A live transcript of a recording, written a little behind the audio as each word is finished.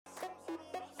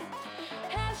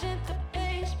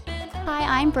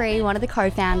Hi, I'm Bree, one of the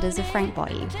co-founders of Frank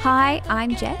Body. Hi,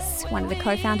 I'm Jess, one of the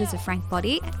co-founders of Frank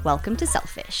Body. Welcome to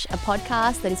Selfish, a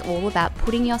podcast that is all about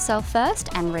putting yourself first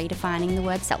and redefining the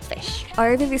word selfish.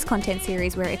 Over this content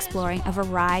series, we're exploring a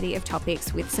variety of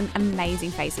topics with some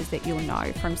amazing faces that you'll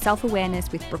know, from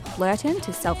self-awareness with Brooke Blurton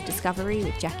to self-discovery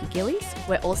with Jackie Gillies.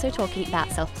 We're also talking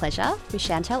about self-pleasure with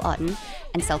Chantelle Otten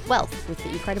and self-wealth with the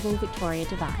incredible Victoria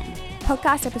Devine.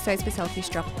 Podcast episodes for Selfish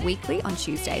drop weekly on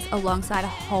Tuesdays, alongside a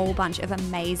whole bunch of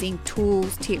amazing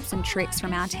tools, tips and tricks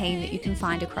from our team that you can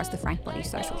find across the Frank Body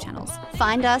social channels.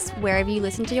 Find us wherever you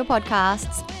listen to your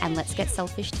podcasts, and let's get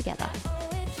selfish together.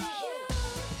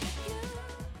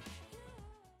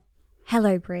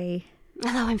 Hello, Bree.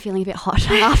 Although I'm feeling a bit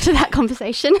hot after that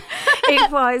conversation.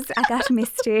 It was that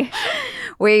misty.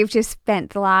 We've just spent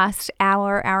the last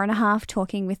hour and a half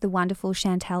talking with the wonderful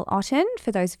Chantelle Otten.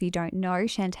 For those of you who don't know,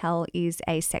 Chantelle is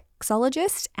a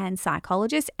sexologist and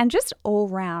psychologist and just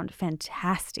all-round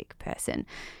fantastic person.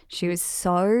 She was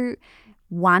so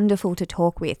wonderful to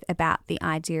talk with about the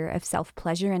idea of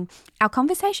self-pleasure, and our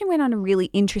conversation went on a really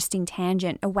interesting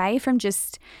tangent away from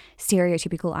just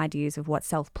stereotypical ideas of what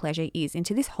self-pleasure is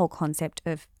into this whole concept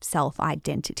of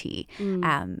self-identity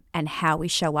and how we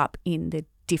show up in the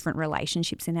different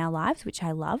relationships in our lives, which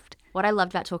I loved. What I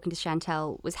loved about talking to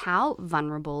Chantelle was how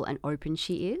vulnerable and open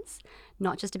she is,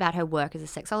 not just about her work as a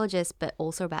sexologist, but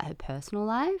also about her personal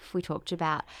life. We talked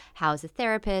about how as a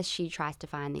therapist, she tries to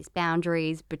find these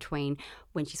boundaries between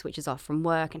when she switches off from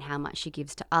work and how much she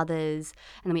gives to others.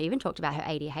 And then we even talked about her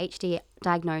ADHD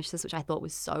diagnosis, which I thought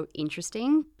was so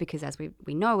interesting because as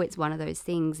we know, it's one of those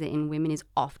things that in women is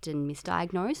often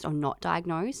misdiagnosed or not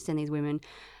diagnosed. And these women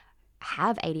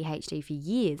have ADHD for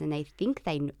years and they think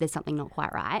there's something not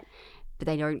quite right, but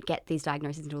they don't get these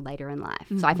diagnoses until later in life.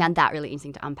 So I found that really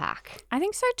interesting to unpack. I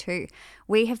think so too.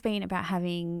 We have been about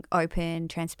having open,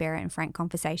 transparent and frank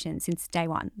conversations since day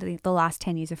one. The last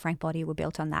 10 years of Frank Body were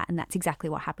built on that, and that's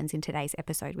exactly what happens in today's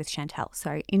episode with Chantelle.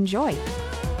 So enjoy.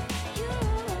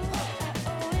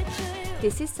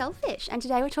 This is Selfish, and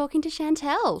today we're talking to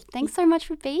Chantelle. Thanks so much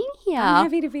for being here. I'm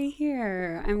happy to be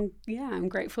here. I'm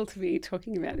grateful to be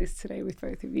talking about this today with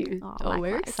both of you. Oh,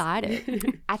 we're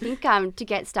excited. I think to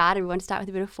get started, we want to start with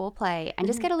a bit of foreplay and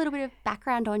just get a little bit of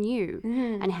background on you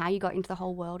and how you got into the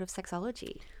whole world of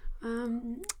sexology.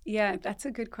 Yeah, that's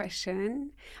a good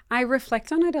question. I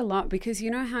reflect on it a lot because you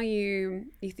know how you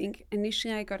think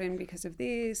initially I got in because of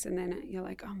this, and then you're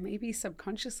like, oh, maybe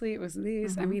subconsciously it was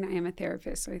this. I mean, I am a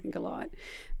therapist, so I think a lot.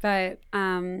 But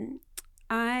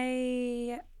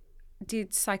I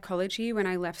did psychology when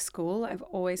I left school. I've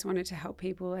always wanted to help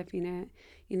people. I've been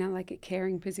a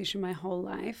caring position my whole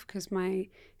life because my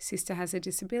sister has a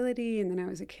disability, and then I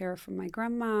was a carer for my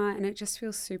grandma, and it just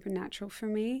feels super natural for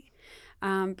me.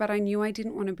 But I knew I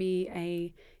didn't want to be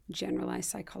a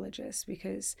generalized psychologist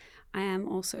because I am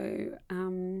also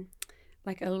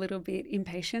a little bit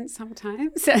impatient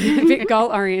sometimes, a bit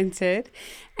goal-oriented.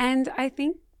 And I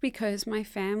think because my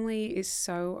family is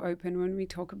so open when we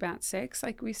talk about sex,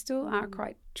 we still are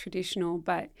quite traditional,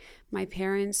 but my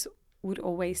parents would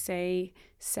always say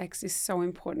sex is so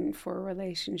important for a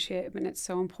relationship and it's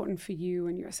so important for you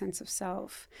and your sense of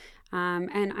self.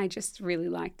 And I just really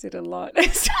liked it a lot.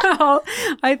 So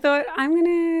I thought I'm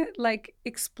going to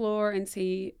explore and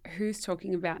see who's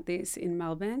talking about this in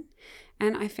Melbourne.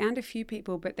 And I found a few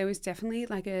people, but there was definitely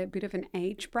a bit of an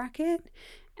age bracket.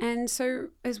 And so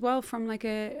as well from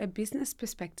a business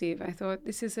perspective, I thought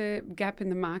this is a gap in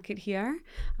the market here.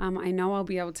 I know I'll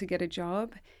be able to get a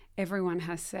job. Everyone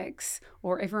has sex,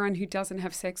 or everyone who doesn't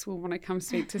have sex will want to come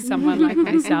speak to someone like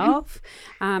myself,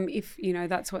 if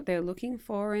that's what they're looking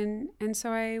for. And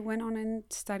so I went on and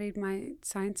studied my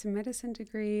science and medicine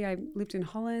degree. I lived in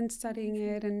Holland studying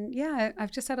it, and I've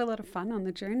just had a lot of fun on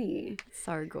the journey.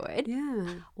 So good.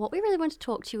 Yeah. What we really want to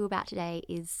talk to you about today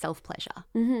is self-pleasure,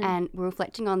 and we're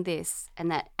reflecting on this and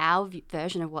that our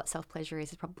version of what self-pleasure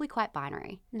is probably quite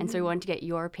binary. And so we wanted to get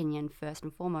your opinion first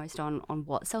and foremost on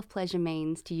what self-pleasure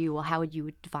means to you, or how would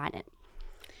you define it?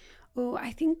 Well,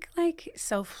 I think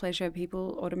self-pleasure,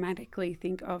 people automatically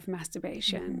think of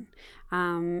masturbation.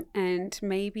 And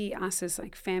maybe us as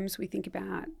femmes, we think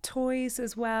about toys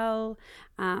as well.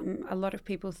 A lot of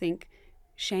people think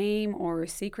shame or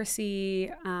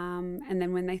secrecy. And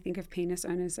then when they think of penis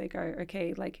owners, they go,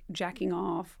 okay, jacking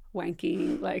off,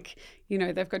 wanking,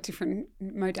 they've got different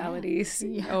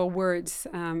modalities or words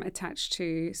attached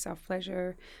to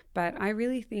self-pleasure. But I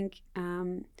really think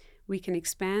we can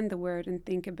expand the word and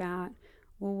think about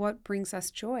well, what brings us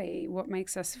joy? What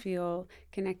makes us feel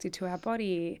connected to our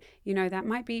body? You know, that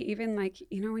might be even like,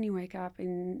 you know, when you wake up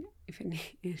and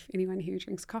if anyone here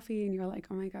drinks coffee and you're like,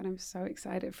 oh my God, I'm so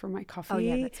excited for my coffee. Oh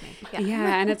yeah, that's me.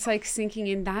 Yeah, and it's like sinking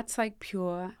in. That's like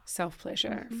pure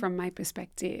self-pleasure from my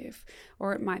perspective.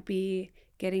 Or it might be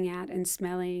getting out and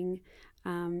smelling,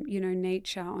 you know,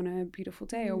 nature on a beautiful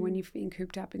day, or when you've been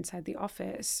cooped up inside the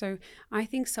office. So I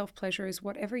think self-pleasure is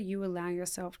whatever you allow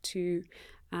yourself to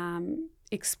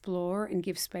explore and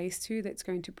give space to that's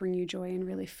going to bring you joy and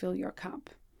really fill your cup.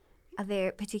 Are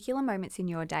there particular moments in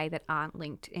your day that aren't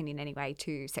linked in any way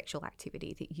to sexual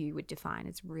activity that you would define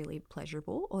as really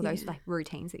pleasurable, or those like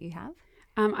routines that you have?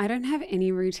 I don't have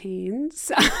any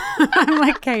routines. I'm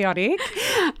like chaotic.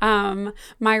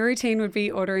 My routine would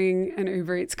be ordering an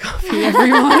Uber Eats coffee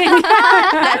every morning.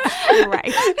 That's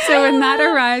great. So when that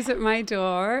arrives at my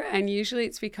door, and usually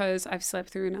it's because I've slept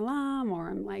through an alarm or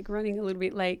I'm like running a little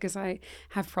bit late because I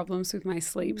have problems with my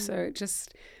sleep. So it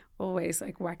just always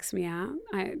like whacks me out.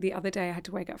 The other day I had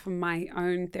to wake up for my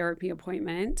own therapy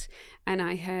appointment, and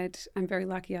I'm very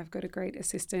lucky. I've got a great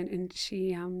assistant, and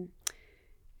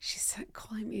she's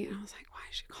calling me, and I was like, why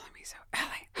is she calling me so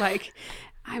early? Like,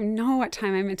 I know what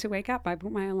time I'm meant to wake up. I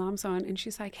put my alarms on, and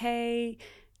she's like, hey,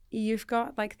 you've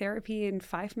got like therapy in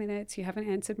 5 minutes. You haven't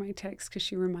answered my text, because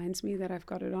she reminds me that I've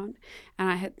got it on. And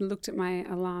I had looked at my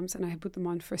alarms and I had put them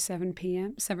on for 7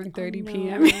 p.m., 7:30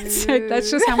 p.m. So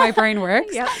that's just how my brain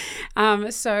works.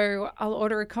 So I'll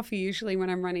order a coffee usually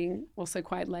when I'm running also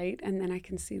quite late, and then I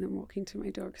can see them walking to my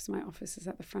door because my office is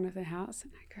at the front of the house,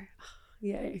 and I go, oh,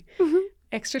 yay.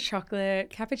 Extra chocolate,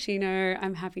 cappuccino,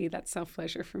 I'm happy. That's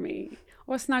self-pleasure for me.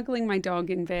 Or snuggling my dog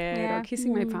in bed or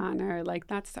kissing my partner. Like,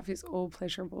 that stuff is all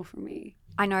pleasurable for me.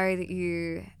 I know that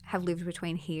you have lived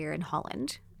between here and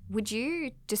Holland. Would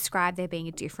you describe there being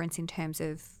a difference in terms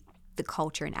of the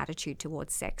culture and attitude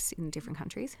towards sex in different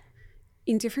countries?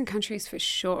 In different countries, for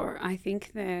sure. I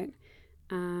think that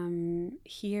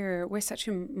here we're such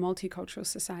a multicultural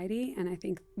society, and I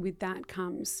think with that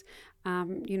comes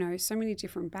you know, so many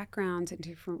different backgrounds and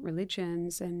different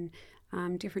religions and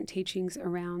different teachings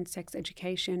around sex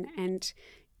education. And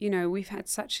you know, we've had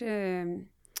such a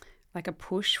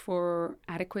push for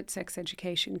adequate sex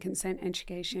education, consent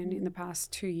education in the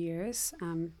past 2 years,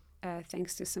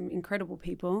 thanks to some incredible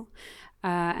people,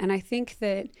 and I think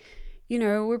that, you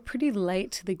know, we're pretty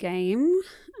late to the game.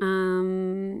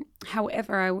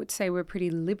 However, I would say we're pretty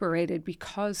liberated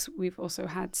because we've also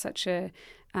had such a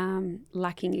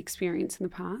lacking experience in the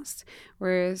past.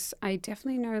 Whereas I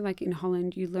definitely know, like in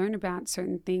Holland, you learn about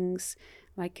certain things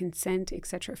like consent,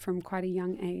 etc., from quite a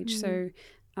young age. So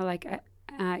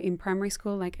in primary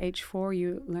school, like age 4,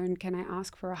 you learn, can I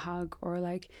ask for a hug, or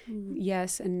like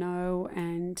yes and no,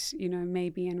 and you know,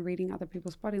 maybe, and reading other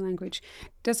people's body language.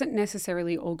 Doesn't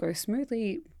necessarily all go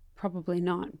smoothly, probably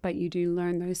not, but you do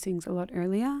learn those things a lot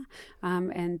earlier,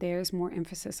 and there's more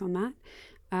emphasis on that.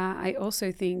 I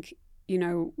also think, you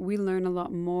know, we learn a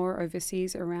lot more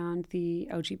overseas around the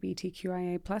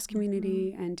LGBTQIA plus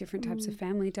community and different types of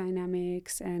family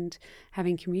dynamics and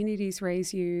having communities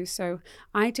raise you. So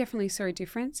I definitely saw a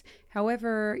difference.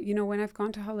 However, you know, when I've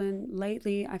gone to Holland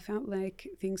lately, I felt like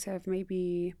things have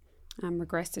maybe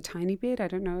regressed a tiny bit. I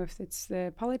don't know if it's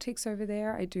the politics over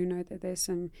there. I do know that there's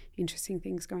some interesting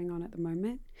things going on at the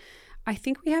moment. I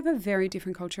think we have a very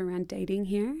different culture around dating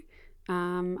here.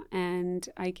 And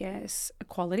I guess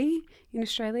equality in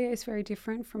Australia is very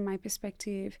different from my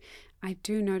perspective. I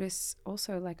do notice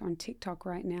also, like on TikTok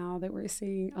right now, that we're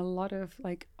seeing a lot of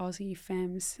like Aussie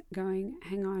femmes going,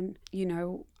 hang on, you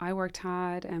know, I worked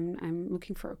hard and I'm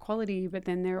looking for equality, but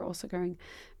then they're also going,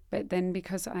 but then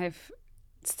because I've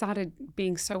started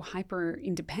being so hyper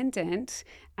independent,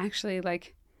 actually,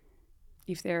 like,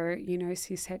 if they're, you know,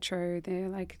 cis hetero, they're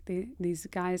like, these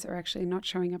guys are actually not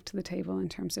showing up to the table in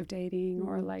terms of dating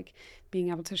or like being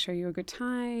able to show you a good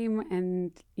time.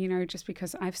 And, you know, just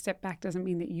because I've stepped back doesn't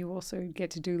mean that you also get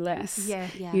to do less. Yeah.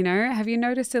 You know, have you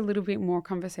noticed a little bit more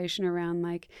conversation around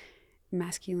like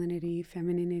masculinity,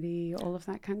 femininity, all of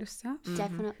that kind of stuff?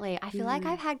 Definitely. I feel like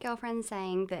I've had girlfriends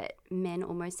saying that men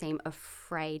almost seem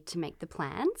afraid to make the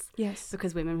plans. Yes.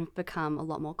 Because women have become a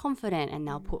lot more confident and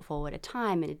they'll put forward a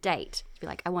time and a date to be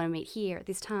like, I want to meet here at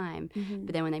this time.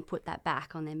 But then when they put that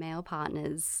back on their male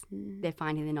partners, they're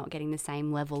finding they're not getting the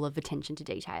same level of attention to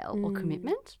detail or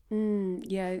commitment.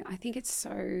 Yeah, I think it's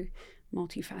so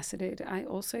multifaceted. I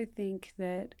also think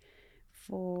that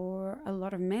for a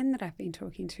lot of men that I've been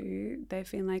talking to, they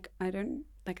feel like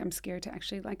I'm scared to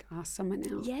actually like ask someone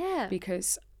out. Yeah.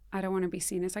 Because I don't want to be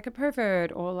seen as like a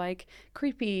pervert or like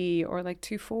creepy or like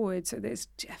too forward. So there's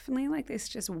definitely like this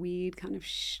just weird kind of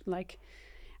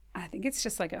I think it's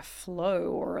just like a flow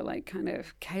or like kind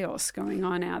of chaos going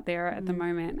on out there at the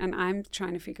moment, and I'm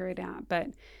trying to figure it out. But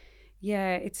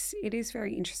yeah, it is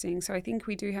very interesting. So I think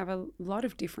we do have a lot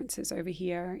of differences over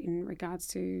here in regards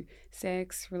to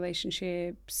sex,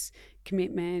 relationships,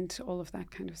 commitment, all of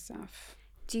that kind of stuff.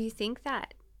 Do you think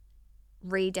that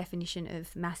redefinition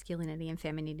of masculinity and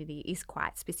femininity is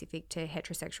quite specific to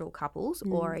heterosexual couples,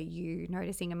 or are you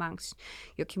noticing amongst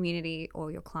your community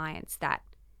or your clients that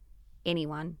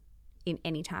anyone in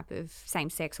any type of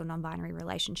same-sex or non-binary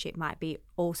relationship might be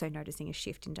also noticing a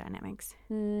shift in dynamics?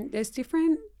 There's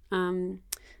different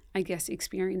I guess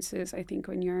experiences, I think,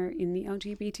 when you're in the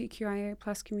LGBTQIA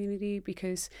plus community,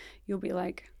 because you'll be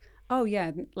like, oh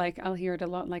yeah, like I'll hear it a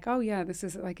lot, like, oh yeah, this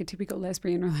is like a typical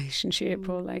lesbian relationship,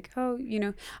 or like, oh,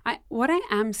 what I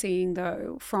am seeing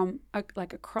though from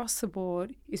like across the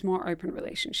board is more open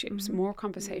relationships, more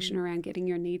conversation around getting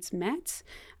your needs met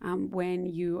when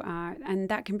you are, and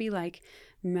that can be like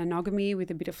monogamy with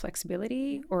a bit of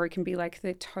flexibility, or it can be like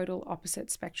the total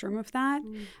opposite spectrum of that.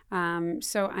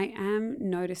 So I am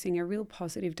noticing a real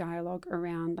positive dialogue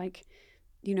around like,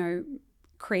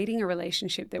 creating a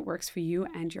relationship that works for you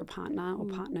and your partner or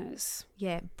partners.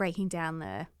 Yeah, breaking down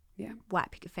the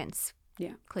white picket fence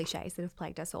cliches that have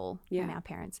plagued us all and our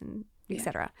parents and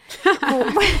etc.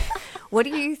 What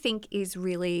do you think is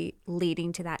really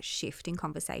leading to that shift in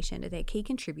conversation? Are there key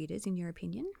contributors in your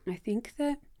opinion? I think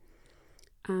that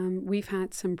we've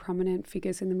had some prominent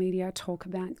figures in the media talk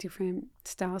about different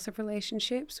styles of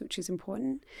relationships, which is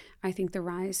important. I think the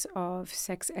rise of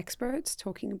sex experts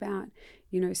talking about,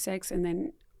 sex and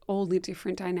then all the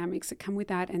different dynamics that come with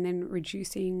that, and then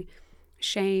reducing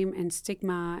shame and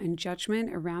stigma and judgment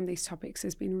around these topics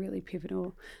has been really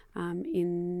pivotal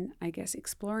in, I guess,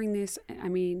 exploring this. I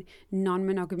mean,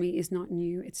 non-monogamy is not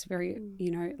new. It's very,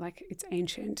 it's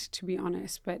ancient, to be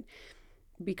honest, but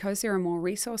because there are more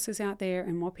resources out there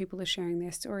and more people are sharing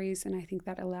their stories, and I think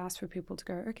that allows for people to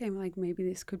go, okay, like maybe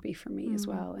this could be for me as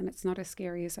well, and it's not as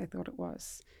scary as I thought it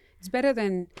was. It's better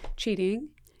than cheating.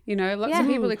 Lots of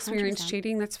people experience 100%.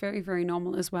 Cheating. That's very, very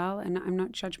normal as well, and I'm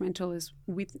not judgmental as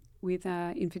with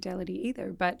infidelity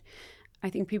either, but I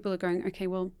think people are going, okay,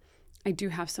 well, I do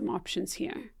have some options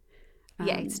here.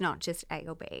 It's not just A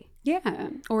or B. Yeah.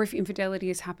 Or if infidelity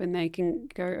has happened, they can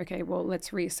go, okay, well,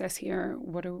 let's reassess here.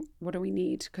 What do we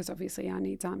need? Because obviously our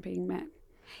needs aren't being met.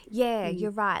 Yeah, you're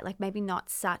right. Like maybe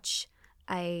not such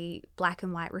a black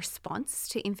and white response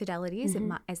to infidelity as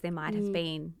there might have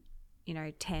been,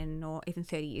 10 or even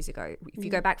 30 years ago. If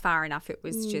you go back far enough, it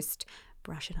was just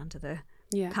brush it under the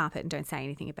carpet and don't say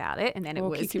anything about it. And then it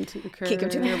was kick him to the curb. Kick him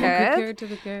to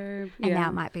the curb. Yeah. And now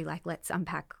it might be like, let's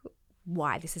unpack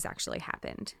why this has actually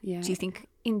happened. Yeah. Do you think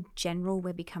in general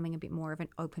we're becoming a bit more of an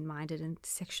open-minded and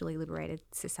sexually liberated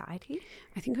society?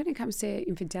 I think when it comes to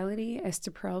infidelity, Esther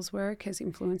Perel's work has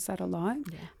influenced that a lot.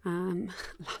 Yeah. Love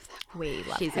that. We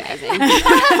love She's her. amazing.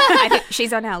 I think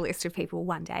she's on our list of people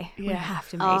one day we have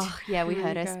to meet. Oh, yeah, we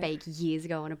heard her speak years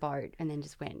ago on a boat and then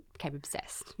just became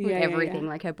obsessed with everything,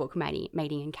 like her book, Mating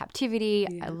in Captivity.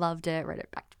 I loved it, read it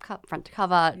front to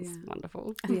cover. It's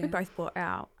wonderful. I think we both bought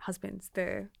our husbands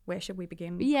the Where Should We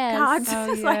Begin cards.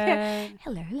 Oh, it's like,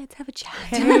 hello, let's have a chat.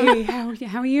 Hey, how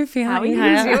are you feeling? How are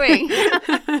you doing?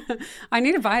 I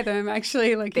need to buy them,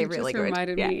 actually. Like, they're it really just good.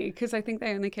 reminded me, because I think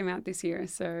they only came out this year.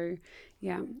 So,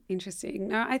 yeah, interesting.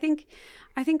 No, I think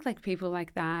like people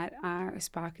like that are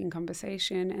sparking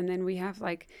conversation. And then we have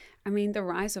the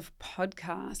rise of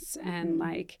podcasts and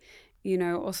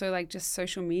also like just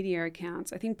social media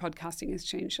accounts. I think podcasting has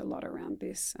changed a lot around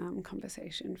this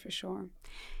conversation for sure.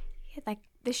 Yeah, like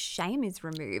the shame is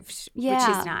removed, which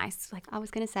is nice. Like I was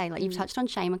going to say, like you've touched on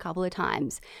shame a couple of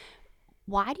times.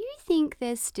 Why do you think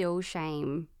there's still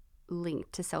shame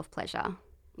linked to self-pleasure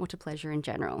or to pleasure in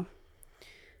general?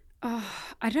 Oh,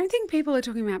 I don't think people are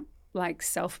talking about like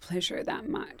self-pleasure that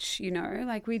much,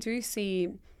 Like we do see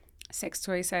sex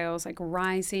toy sales like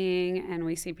rising, and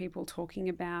we see people talking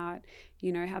about,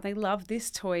 how they love this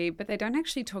toy, but they don't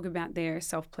actually talk about their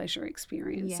self-pleasure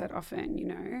experience that often,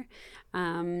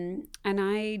 and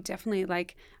I definitely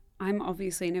I'm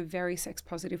obviously in a very sex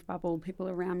positive bubble. People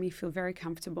around me feel very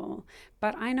comfortable,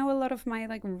 but I know a lot of my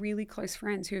really close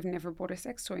friends who have never bought a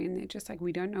sex toy, and they're just like,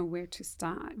 we don't know where to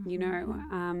start,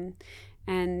 and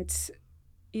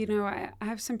I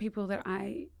have some people that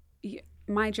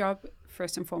my job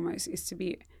first and foremost is to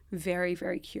be very,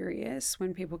 very curious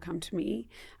when people come to me,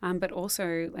 but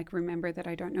also like remember that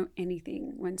I don't know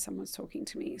anything when someone's talking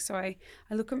to me. So I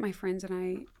look at my friends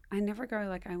and I never go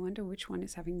like, I wonder which one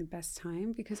is having the best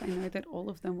time, because I know that all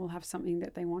of them will have something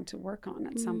that they want to work on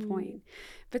at some point.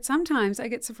 But sometimes I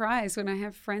get surprised when I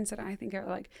have friends that I think are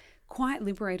like quite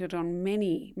liberated on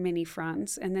many, many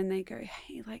fronts. And then they go,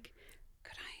 hey, like,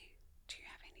 do you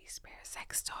have any spare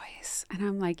sex toys? And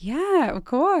I'm like, yeah, of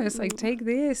course, like take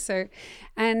this. So,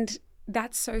 and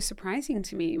that's so surprising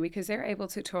to me, because they're able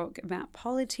to talk about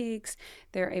politics,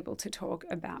 they're able to talk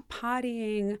about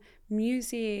partying,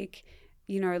 music,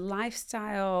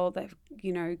 lifestyle. They've,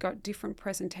 got different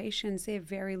presentations. They're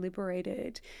very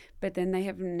liberated, but then they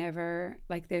have never,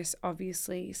 like, there's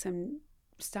obviously some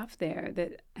stuff there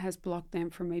that has blocked them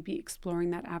from maybe exploring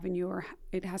that avenue, or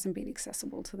it hasn't been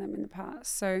accessible to them in the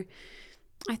past. So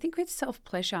I think with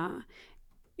self-pleasure,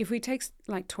 if we take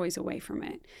like toys away from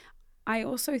it, I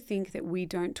also think that we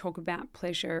don't talk about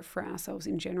pleasure for ourselves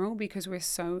in general, because we're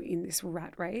so in this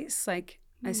rat race. Like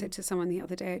I said to someone the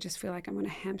other day, I just feel like I'm on a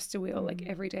hamster wheel. Like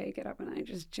every day I get up and I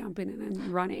just jump in and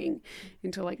I'm running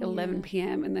until like 11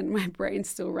 p.m. And then my brain's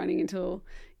still running until,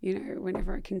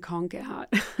 whenever I can conk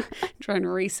out, trying to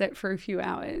reset for a few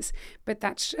hours. But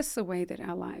that's just the way that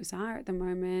our lives are at the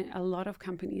moment. A lot of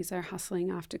companies are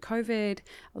hustling after COVID.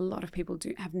 A lot of people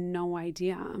have no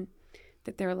idea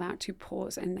that they're allowed to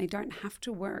pause, and they don't have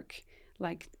to work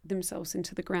like themselves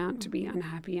into the ground to be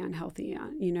unhappy, unhealthy,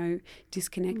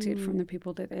 disconnected from the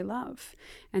people that they love.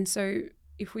 And so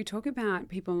if we talk about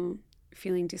people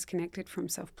feeling disconnected from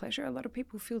self-pleasure, a lot of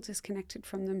people feel disconnected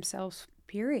from themselves,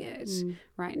 period,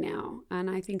 right now. And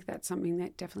I think that's something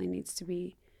that definitely needs to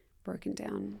be broken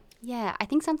down. Yeah, I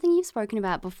think something you've spoken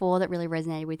about before that really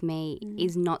resonated with me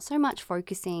is not so much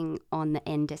focusing on the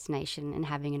end destination and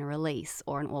having a release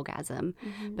or an orgasm,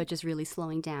 but just really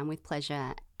slowing down with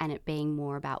pleasure and it being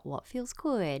more about what feels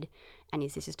good. And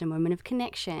is this just a moment of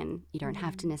connection? You don't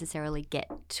have to necessarily get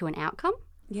to an outcome.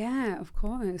 Yeah, of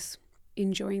course.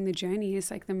 Enjoying the journey is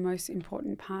like the most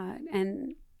important part.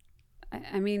 And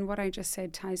I mean, what I just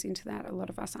said ties into that. A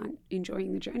lot of us aren't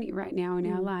enjoying the journey right now in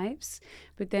our lives.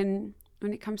 But then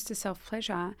when it comes to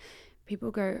self-pleasure, people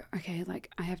go, okay,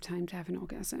 like I have time to have an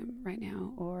orgasm right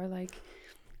now. Or like,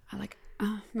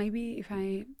 maybe if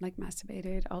I like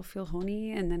masturbated, I'll feel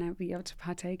horny and then I'll be able to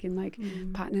partake in like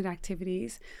partnered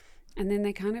activities. And then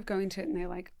they kind of go into it and they're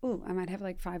like, oh, I might have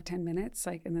like 5-10 minutes.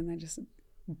 Like, and then they just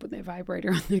put their vibrator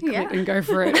on their clit and go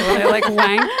for it, or they like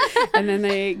wank and then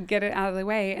they get it out of the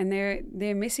way, and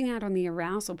they're missing out on the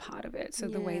arousal part of it. So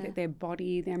the way that their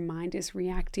body, their mind is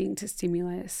reacting to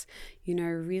stimulus,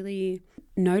 really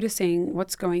noticing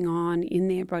what's going on in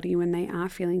their body when they are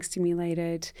feeling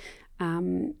stimulated.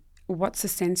 What's the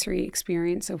sensory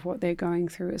experience of what they're going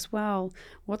through as well?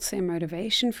 What's their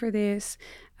motivation for this?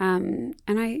 And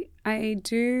I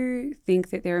do think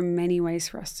that there are many ways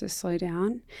for us to slow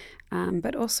down,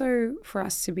 but also for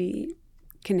us to be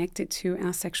connected to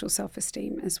our sexual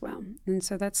self-esteem as well. And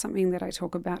so that's something that I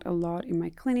talk about a lot in my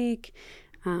clinic.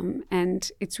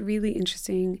 And it's really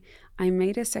interesting. I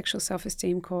made a sexual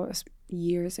self-esteem course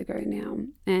years ago now,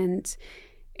 and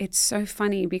it's so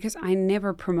funny because I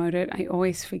never promote it. I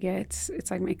always forget. It's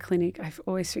like my clinic. I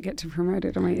always forget to promote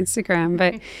it on my Instagram.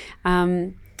 But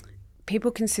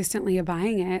people consistently are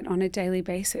buying it on a daily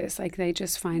basis. Like they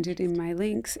just find it in my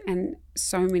links. And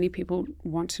so many people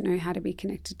want to know how to be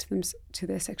connected to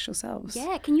their sexual selves.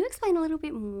 Yeah. Can you explain a little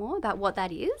bit more about what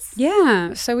that is?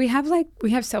 Yeah. So we have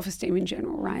self-esteem in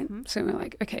general, right? So we're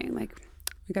like, okay, like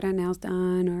we got our nails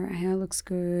done, or our hair looks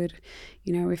good,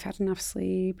 we've had enough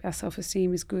sleep, our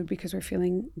self-esteem is good because we're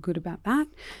feeling good about that,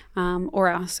 or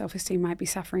our self-esteem might be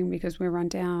suffering because we're run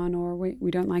down, or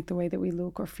we don't like the way that we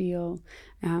look or feel,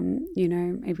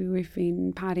 maybe we've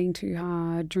been partying too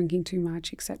hard, drinking too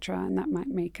much, etc., and that might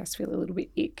make us feel a little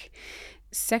bit ick.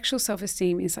 Sexual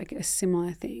self-esteem is like a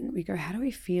similar thing. We go, how do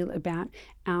we feel about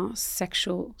our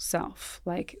sexual self?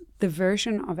 Like the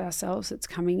version of ourselves that's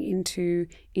coming into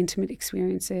intimate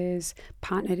experiences,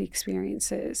 partnered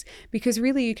experiences, because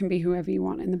really you can be whoever you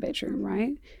want in the bedroom,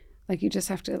 right? Like you just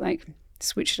have to like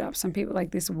switch it up. Some people,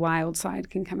 like this wild side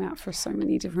can come out for so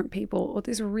many different people, or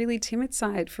this really timid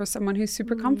side for someone who's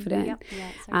super confident. Yep.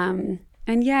 Yeah, so true.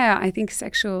 And yeah, I think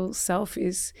sexual self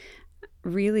is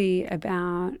really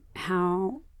about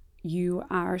how you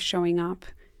are showing up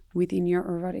within your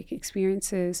erotic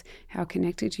experiences, how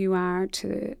connected you are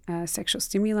to sexual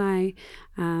stimuli.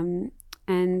 And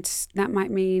that might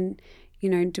mean,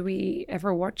 do we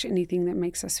ever watch anything that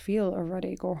makes us feel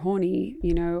erotic or horny,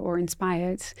 or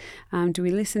inspired? Do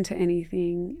we listen to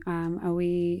anything? Are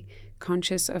we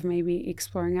conscious of maybe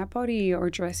exploring our body or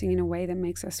dressing in a way that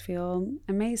makes us feel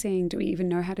amazing? Do we even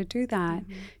know how to do that?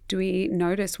 Do we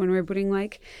notice when we're putting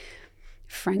like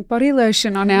Frank body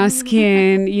lotion on our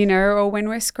skin, you know, or when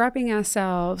we're scrubbing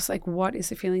ourselves, like what is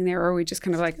the feeling there? Or are we just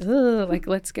kind of like, ugh, like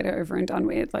let's get it over and done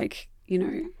with, like, you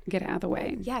know, get it out of the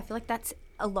way? Yeah, I feel like that's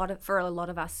for a lot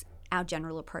of us, our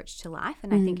general approach to life.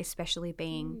 And I think especially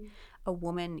being a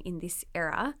woman in this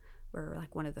era, we're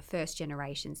like one of the first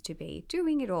generations to be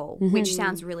doing it all, which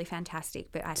sounds really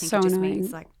fantastic, but I think it just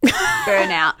means like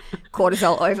burnout,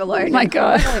 cortisol overload, my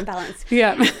God, hormonal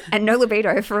imbalance, and no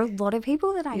libido for a lot of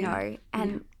people that I know.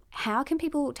 And how can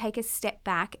people take a step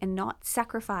back and not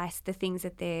sacrifice the things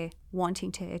that they're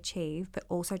wanting to achieve, but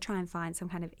also try and find some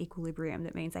kind of equilibrium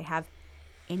that means they have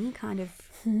any kind of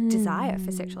desire for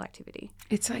sexual activity?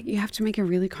 It's like you have to make a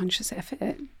really conscious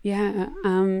effort. Yeah.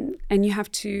 And you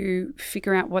have to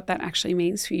figure out what that actually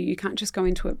means for you. You can't just go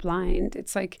into it blind.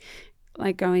 It's like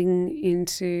going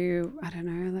into, I don't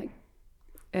know, like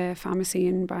a pharmacy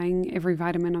and buying every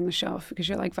vitamin on the shelf because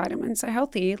you're like, vitamins are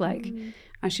healthy. Like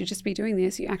I should just be doing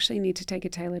this. You actually need to take a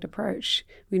tailored approach.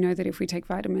 We know that if we take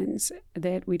vitamins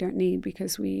that we don't need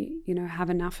because we, you know, have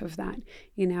enough of that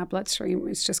in our bloodstream,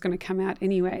 it's just going to come out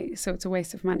anyway. So it's a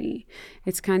waste of money.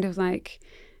 It's kind of like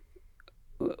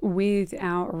with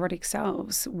our erotic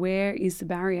selves, where is the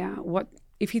barrier? What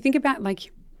if you think about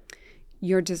like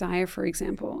your desire, for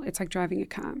example, it's like driving a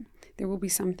car. There will be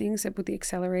some things that put the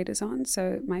accelerators on. So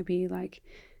it might be like,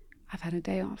 I've had a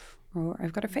day off, or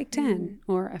I've got a fake tan,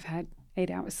 or I've had 8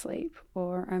 hours sleep,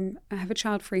 or I have a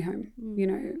child-free home, you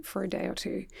know, for a day or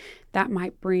two. That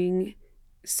might bring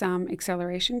some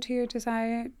acceleration to your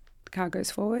desire. The car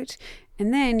goes forward.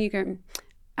 And then you go,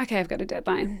 okay, I've got a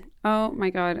deadline. Oh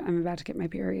my God, I'm about to get my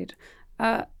period.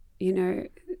 You know,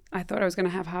 I thought I was going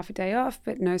to have half a day off,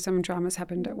 but no, some dramas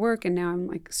happened at work and now I'm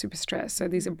like super stressed. So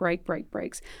these are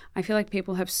breaks. I feel like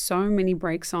people have so many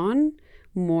brakes on,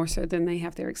 more so than they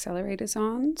have their accelerators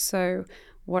on. So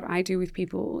what I do with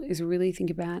people is really think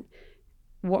about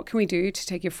what can we do to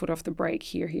take your foot off the brake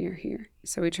here.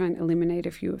 So we try and eliminate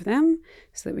a few of them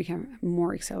so that we can have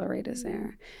more accelerators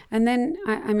there. And then,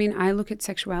 I mean, I look at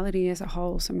sexuality as a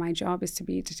whole. So my job is to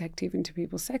be a detective into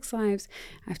people's sex lives.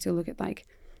 I have to look at like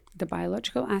the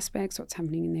biological aspects, what's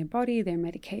happening in their body, their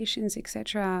medications,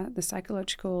 etc. The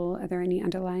psychological, are there any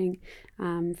underlying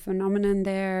phenomenon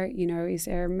there? You know, is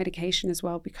there medication as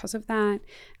well because of that?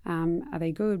 Are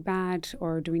they good, bad,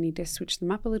 or do we need to switch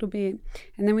them up a little bit?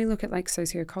 And then we look at like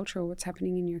sociocultural, what's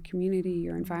happening in your community,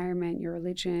 your environment, your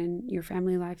religion, your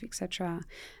family life, etc.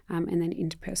 And then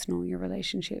interpersonal, your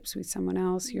relationships with someone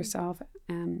else, yourself,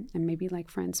 and maybe like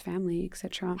friends, family,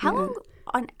 etc. How long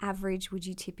on average would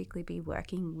you typically be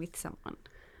working with someone?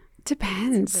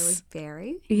 Depends. Does it really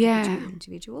vary?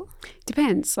 Individual?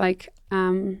 Depends. Like,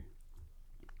 I'm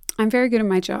very good at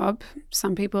my job.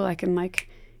 Some people I can like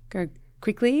go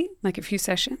quickly, like a few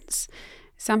sessions.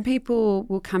 Some people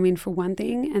will come in for one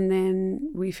thing and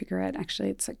then we figure out actually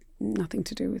it's like nothing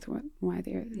to do with why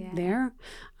they're there.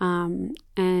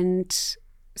 And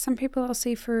some people I'll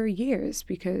see for years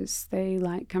because they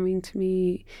like coming to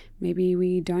me. Maybe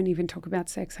we don't even talk about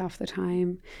sex half the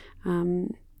time.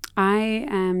 I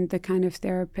am the kind of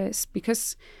therapist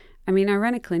because, I mean, I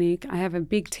run a clinic. I have a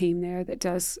big team there that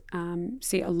does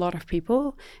see a lot of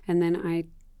people. And then I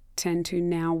tend to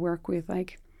now work with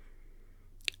like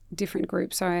different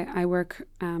groups. So I work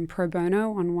pro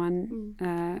bono on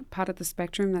one part of the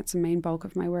spectrum. That's the main bulk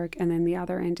of my work. And then the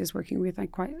other end is working with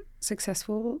like quite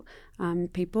successful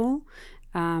people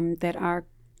that are,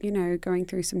 you know, going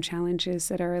through some challenges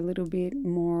that are a little bit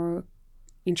more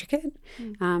intricate.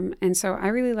 And so I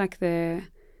really like the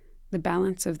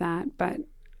balance of that. But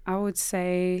I would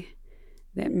say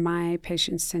that my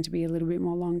patients tend to be a little bit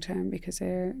more long-term because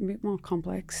they're a bit more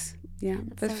complex. Yeah,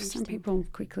 but for some people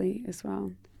quickly as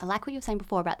well. I like what you were saying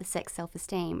before about the sex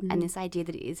self-esteem and this idea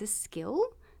that it is a skill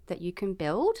that you can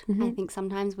build. I think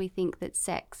sometimes we think that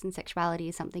sex and sexuality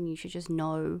is something you should just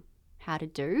know how to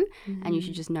do and you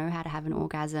should just know how to have an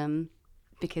orgasm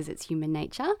because it's human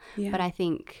nature. But I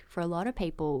think for a lot of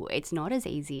people, it's not as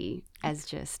easy as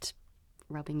just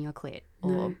rubbing your clit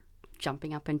or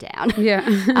jumping up and down.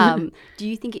 Do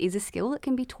you think it is a skill that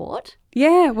can be taught?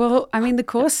 Yeah, well, I mean, the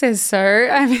course says so.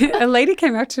 I mean, a lady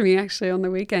came up to me actually on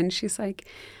the weekend. She's like,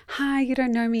 hi, you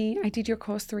don't know me. I did your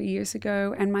course 3 years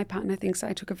ago and my partner thinks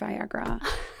I took a Viagra,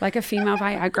 like a female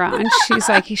Viagra. And she's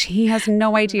like, he has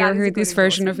no idea who this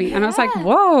version of me. And I was like,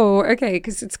 whoa, okay,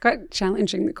 because it's quite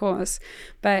challenging, the course.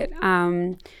 But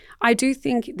I do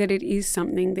think that it is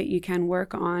something that you can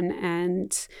work on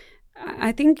and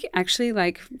I think actually,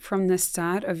 like, from the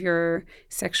start of your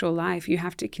sexual life, you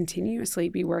have to continuously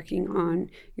be working on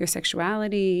your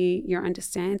sexuality, your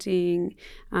understanding,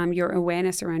 your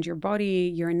awareness around your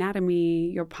body, your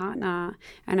anatomy, your partner.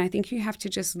 And I think you have to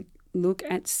just look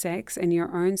at sex and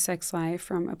your own sex life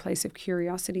from a place of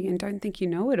curiosity and don't think you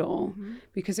know it all,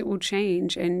 because it will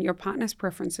change and your partner's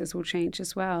preferences will change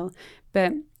as well.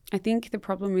 But I think the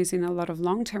problem is in a lot of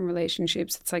long-term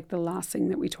relationships, it's like the last thing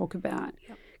that we talk about,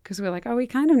 because we're like, oh, we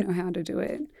kind of know how to do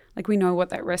it. Like, we know what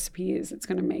that recipe is. It's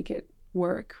going to make it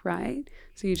work, right?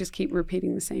 So you just keep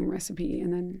repeating the same recipe,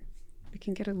 and then it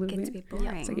can get a little bit boring.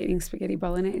 It's like eating spaghetti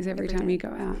bolognese every time you go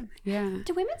out. Yeah.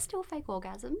 Do women still fake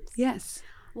orgasms? Yes.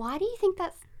 Why do you think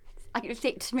that's,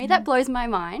 like, to me that blows my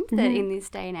mind that in this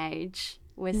day and age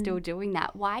we're still doing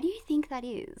that. Why do you think that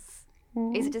is?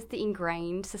 Is it just the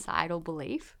ingrained societal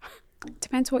belief?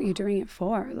 Depends what you're doing it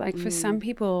for. Like, for some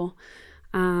people,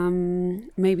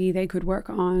 maybe they could work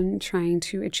on trying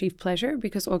to achieve pleasure,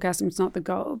 because orgasm's not the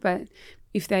goal. But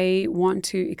if they want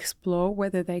to explore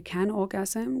whether they can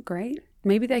orgasm, great.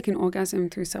 Maybe they can orgasm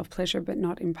through self-pleasure, but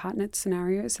not in partnered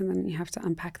scenarios. And then you have to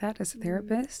unpack that as a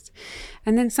therapist.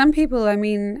 And then some people, I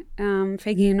mean,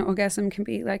 faking an orgasm can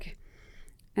be like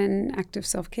an act of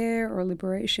self-care or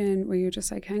liberation, where you're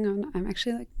just like, hang on, I'm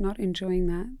actually like not enjoying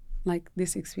that, like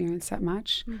this experience that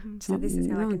much. So this is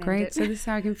how I can great. end it. So this is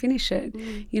how I can finish it.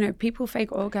 You know, people fake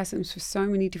orgasms for so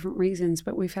many different reasons,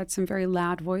 but we've had some very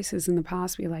loud voices in the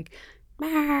past be like,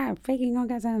 faking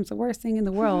orgasms, the worst thing in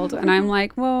the world. And I'm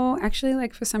like, well, actually,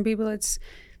 like, for some people it's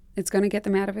going to get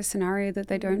them out of a scenario that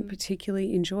they don't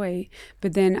particularly enjoy.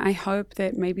 But then I hope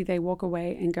that maybe they walk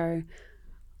away and go,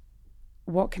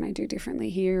 what can I do differently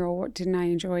here? Or what didn't I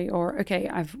enjoy? Or, okay,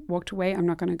 I've walked away, I'm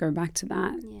not going to go back to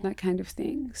that, that kind of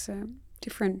thing. So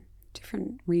different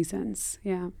reasons.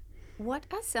 Yeah. What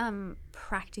are some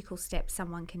practical steps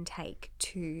someone can take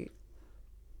to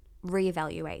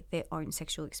reevaluate their own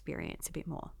sexual experience a bit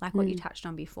more? Like what you touched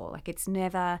on before. Like, it's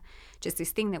never just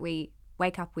this thing that we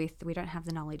wake up with. We don't have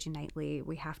the knowledge innately.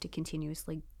 We have to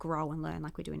continuously grow and learn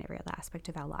like we do in every other aspect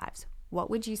of our lives. What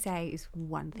would you say is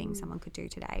one thing someone could do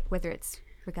today, whether it's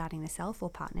regarding their self or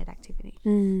partnered activity?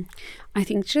 I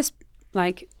think just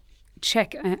like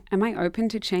check, am I open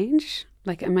to change?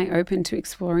 Like, am I open to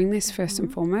exploring this first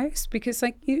and foremost? Because,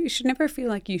 like, you should never feel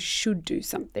like you should do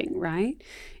something, right?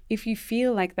 If you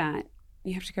feel like that,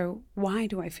 you have to go, why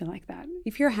do I feel like that?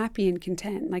 If you're happy and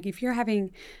content, like if you're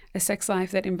having a sex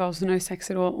life that involves no sex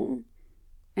at all,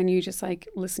 and you just like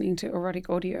listening to erotic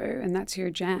audio and that's your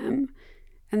jam,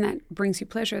 and that brings you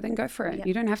pleasure, then go for it.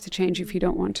 You don't have to change if you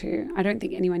don't want to. I don't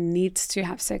think anyone needs to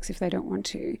have sex if they don't want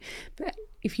to. But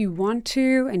if you want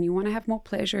to, and you want to have more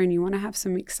pleasure, and you want to have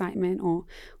some excitement or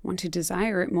want to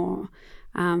desire it more,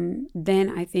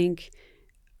 then I think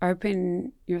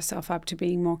open yourself up to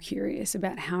being more curious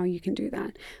about how you can do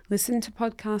that. Listen to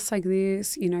podcasts like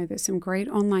this. You know, there's some great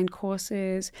online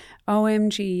courses.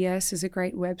 OMGES is a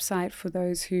great website for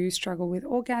those who struggle with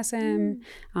orgasm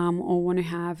or want to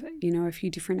have, you know, a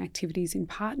few different activities in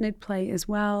partnered play as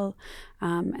well.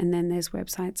 And then there's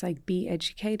websites like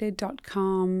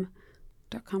beeducated.com,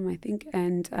 I think,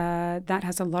 and that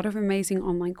has a lot of amazing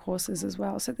online courses as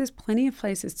well. So there's plenty of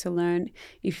places to learn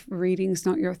if reading's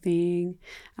not your thing.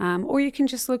 Or you can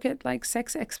just look at like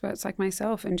sex experts like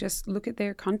myself and just look at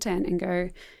their content and go,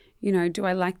 you know, do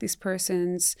I like this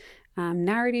person's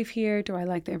narrative here? Do I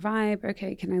like their vibe?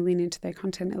 Okay, can I lean into their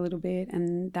content a little bit?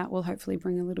 And that will hopefully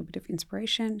bring a little bit of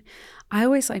inspiration. I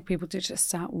always like people to just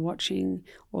start watching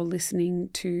or listening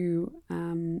to,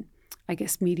 I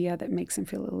guess, media that makes them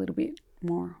feel a little bit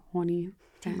more horny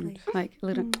and like a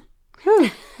little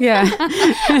yeah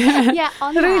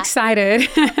on a little that, excited.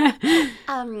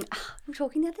 we were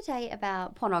talking the other day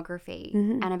about pornography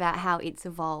and about how it's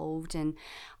evolved, and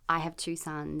I have 2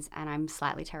 sons and I'm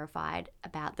slightly terrified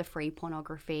about the free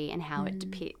pornography and how it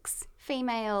depicts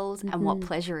females and what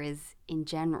pleasure is in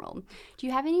general. Do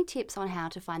you have any tips on how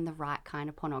to find the right kind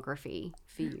of pornography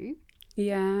for you?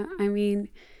 Yeah, I mean,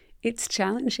 it's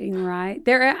challenging, right?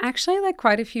 There are actually like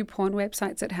quite a few porn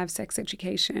websites that have sex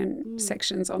education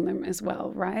sections on them as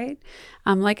well, right?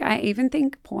 Like I even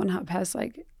think Pornhub has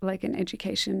like an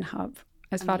education hub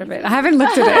as part of it. I haven't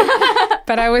looked at it,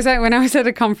 but when I was at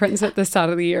a conference at the start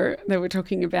of the year, they were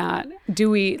talking about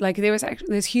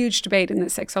there's huge debate in the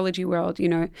sexology world, you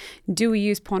know, do we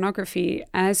use pornography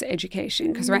as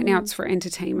education? Because right now it's for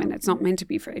entertainment. It's not meant to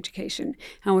be for education.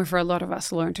 However, a lot of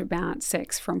us learned about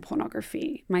sex from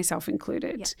pornography, myself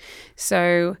included. Yeah.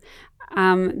 So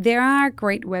There are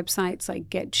great websites like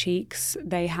Get Cheeks.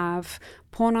 They have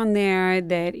porn on there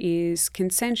that is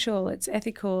consensual, it's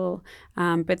ethical,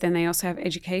 but then they also have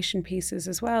education pieces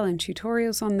as well and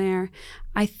tutorials on there.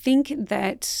 I think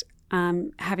that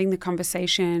having the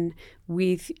conversation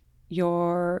with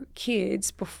your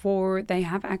kids before they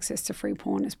have access to free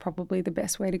porn is probably the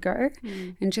best way to go.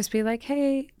 And just be like,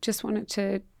 hey, just wanted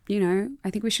to, I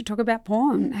think we should talk about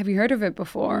porn. Have you heard of it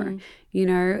before?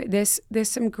 There's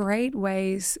some great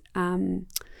ways,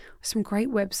 some great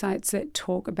websites that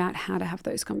talk about how to have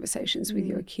those conversations with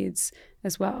your kids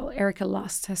as well. Erica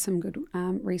Lust has some good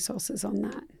resources on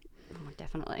that.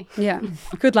 Definitely. Yeah.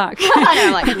 Good luck.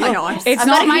 I know. It's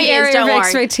not my area of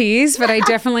expertise, but I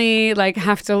definitely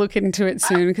have to look into it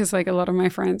soon because a lot of my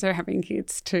friends are having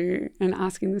kids too and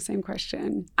asking the same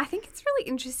question. I think it's really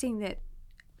interesting that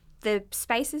the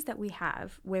spaces that we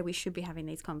have where we should be having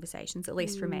these conversations, at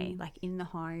least for me, like in the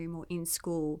home or in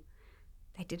school,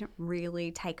 they didn't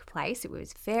really take place. It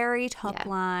was very top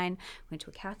line. Went to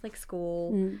a Catholic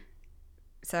school.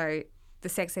 So the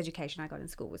sex education I got in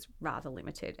school was rather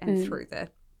limited and through the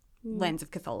lens of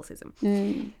Catholicism.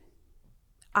 Do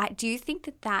you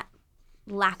think that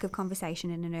lack of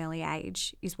conversation in an early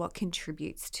age is what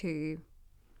contributes to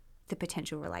the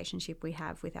potential relationship we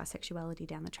have with our sexuality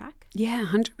down the track? Yeah,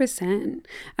 100%.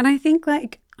 And I think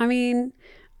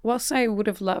whilst I would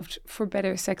have loved for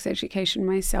better sex education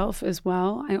myself as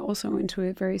well, I also went to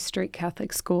a very strict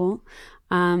Catholic school.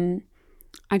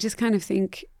 I just kind of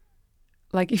think,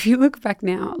 if you look back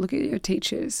now, look at your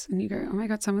teachers and you go, oh my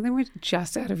God, some of them were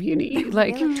just out of uni.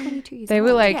 They were 22 years they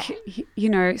old.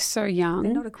 were so young.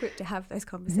 They're not equipped to have those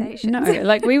conversations.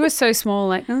 No, we were so small,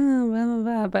 blah,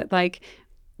 blah, blah. But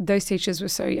those teachers were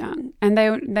so young and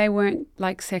they weren't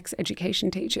sex education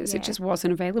teachers. It just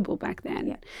wasn't available back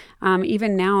then.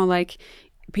 Even now,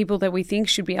 people that we think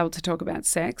should be able to talk about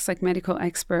sex, like medical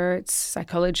experts,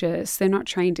 psychologists, they're not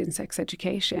trained in sex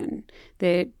education.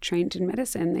 They're trained in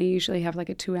medicine. They usually have a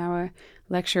 2-hour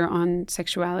lecture on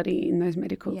sexuality in those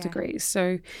medical degrees.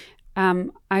 So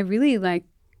I really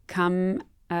come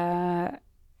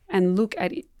and look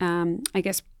at,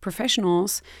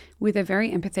 professionals with a very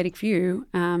empathetic view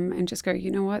and just go,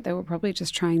 you know what, they were probably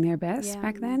just trying their best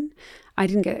back then. I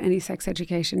didn't get any sex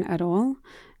education at all.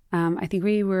 I think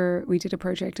we did a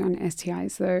project on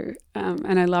STIs though,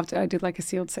 and I loved it. I did a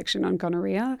sealed section on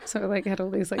gonorrhea, so had all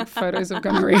these photos of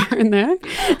gonorrhea in there.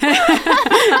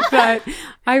 But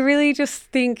I really just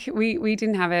think we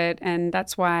didn't have it, and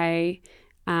that's why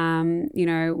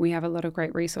we have a lot of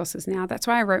great resources now. That's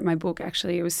why I wrote my book.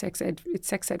 Actually, it was sex ed. It's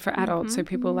sex ed for adults, so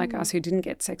people like us who didn't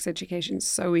get sex education,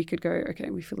 so we could go, okay,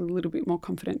 we feel a little bit more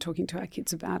confident talking to our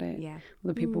kids about it. Yeah,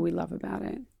 the people we love about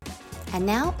it. And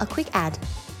now a quick ad.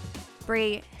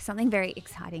 Brie, something very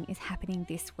exciting is happening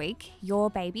this week. Your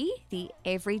Baby, the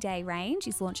Everyday range,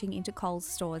 is launching into Coles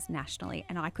stores nationally,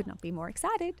 and I could not be more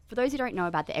excited. For those who don't know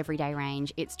about the Everyday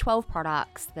range, it's 12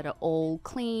 products that are all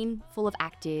clean, full of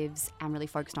actives, and really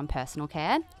focused on personal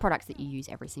care, products that you use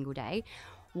every single day.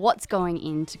 What's going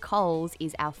into Coles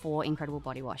is our 4 incredible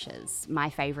body washes. My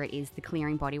favourite is the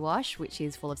Clearing Body Wash, which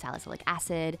is full of salicylic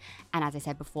acid. And as I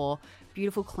said before,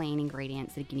 beautiful clean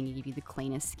ingredients that are going to give you the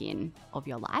cleanest skin of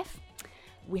your life.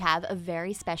 We have a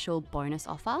very special bonus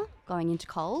offer going into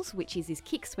Coles, which is this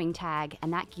Kick Swing Tag,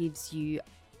 and that gives you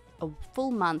a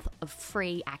full month of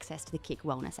free access to the Kick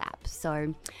Wellness app.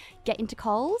 So get into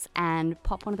Coles and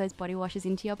pop one of those body washes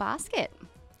into your basket.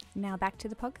 Now back to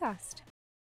the podcast.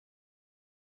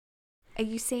 Are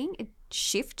you seeing a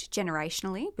shift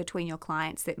generationally between your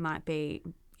clients that might be,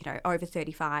 over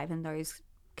 35 and those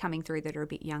coming through that are a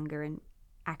bit younger and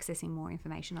accessing more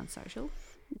information on social?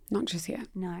 Not just yet.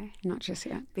 No. Not just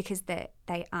yet. Because they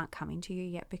aren't coming to you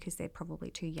yet because they're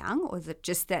probably too young, or is it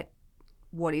just that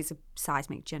what is a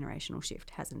seismic generational shift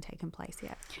hasn't taken place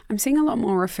yet? I'm seeing a lot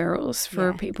more referrals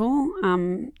for people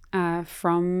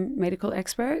from medical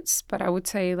experts, but I would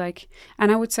say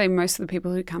most of the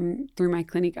people who come through my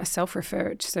clinic are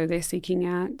self-referred, so they're seeking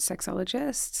out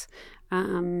sexologists.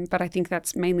 But I think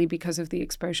that's mainly because of the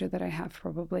exposure that I have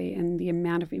probably and the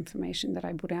amount of information that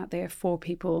I put out there for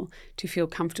people to feel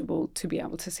comfortable to be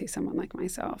able to see someone like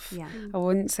myself. Yeah. I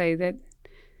wouldn't say that,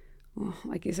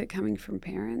 is it coming from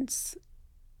parents?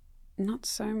 Not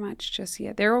so much just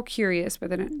yet. They're all curious,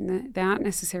 but they aren't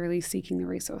necessarily seeking the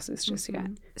resources just yet.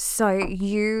 So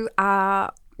you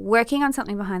are working on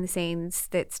something behind the scenes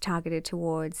that's targeted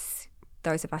towards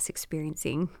those of us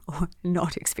experiencing or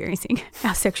not experiencing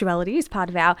our sexuality as part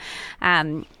of our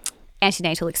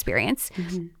antenatal experience.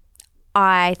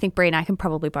 I think Brie and I can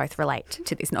probably both relate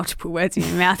to this, not to put words in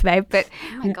your mouth, babe, but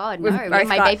Oh my God, we've no. both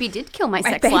My got- baby did kill my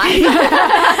sex baby- life.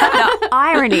 the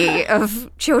irony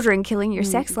of children killing your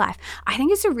sex life. I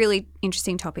think it's a really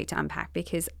interesting topic to unpack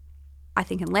because I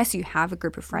think unless you have a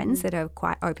group of friends that are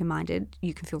quite open-minded,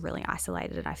 you can feel really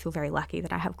isolated. And I feel very lucky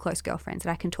that I have close girlfriends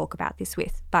that I can talk about this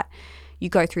with. But you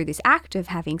go through this act of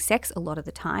having sex a lot of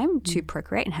the time to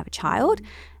procreate and have a child,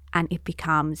 and it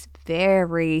becomes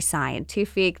very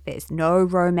scientific. There's no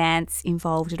romance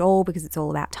involved at all because it's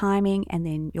all about timing. And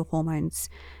then your hormones,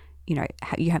 you know,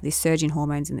 you have this surge in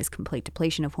hormones and this complete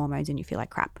depletion of hormones and you feel like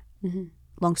crap.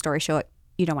 Long story short,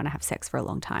 you don't want to have sex for a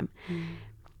long time.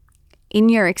 In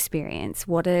your experience,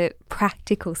 what are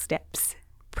practical steps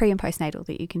pre and postnatal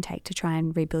that you can take to try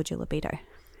and rebuild your libido?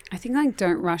 I think like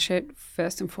don't rush it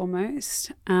first and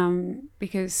foremost,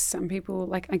 because some people,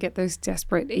 like, I get those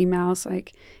desperate emails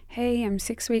like, hey, I'm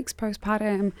 6 weeks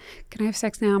postpartum, can I have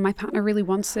sex now? My partner really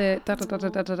wants it, da da da da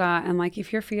da da da. And like,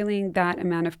 if you're feeling that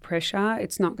amount of pressure,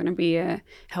 it's not going to be a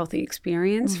healthy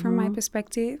experience from my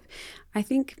perspective. I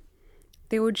think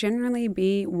there will generally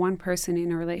be one person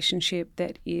in a relationship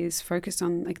that is focused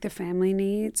on like the family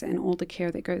needs and all the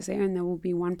care that goes there, and there will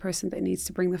be one person that needs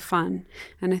to bring the fun.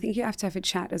 And I think you have to have a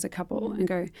chat as a couple and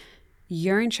go,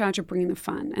 you're in charge of bringing the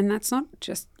fun. And that's not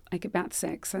just like about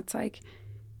sex. That's like,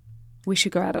 we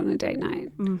should go out on a date night,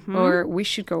 or we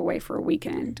should go away for a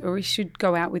weekend, or we should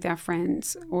go out with our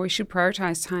friends, or we should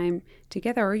prioritize time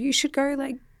together, or you should go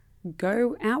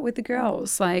out with the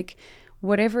girls. Like,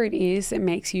 whatever it is that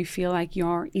makes you feel like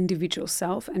your individual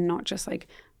self and not just like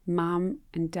mom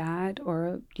and dad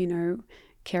or, you know,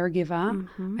 caregiver.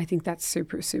 I think that's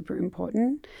super, super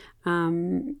important,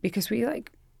 because we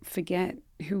like forget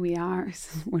who we are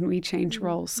when we change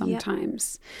roles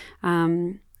sometimes.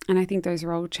 And I think those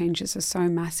role changes are so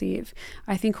massive.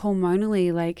 I think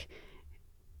hormonally, like,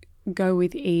 go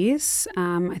with ease.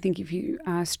 I think if you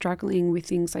are struggling with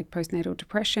things like postnatal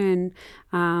depression,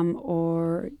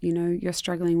 or, you know, you're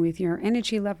struggling with your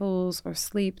energy levels or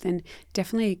sleep, then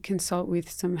definitely consult with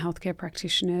some healthcare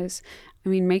practitioners. I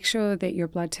mean, make sure that your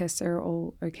blood tests are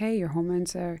all okay, your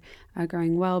hormones are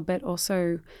going well, but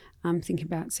also think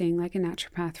about seeing like a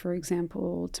naturopath, for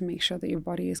example, to make sure that your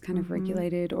body is kind of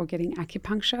regulated, or getting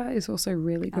acupuncture is also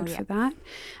really good for that.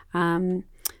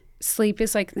 Sleep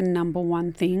is like the number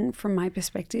one thing from my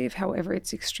perspective. However,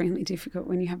 it's extremely difficult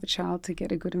when you have a child to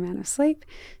get a good amount of sleep.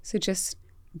 So just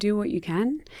do what you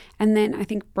can. And then I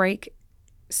think break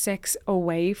sex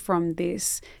away from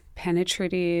this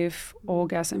penetrative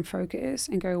orgasm focus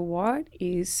and go, what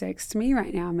is sex to me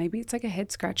right now? Maybe it's like a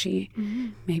head scratchy.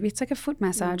 Maybe it's like a foot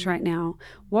massage right now.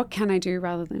 What can I do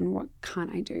rather than what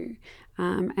can't I do?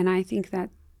 And I think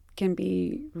that can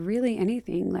be really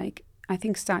anything. Like, I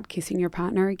think start kissing your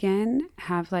partner again.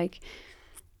 Have like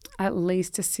at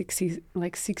least a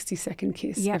 60-second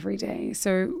kiss every day.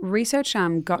 So research,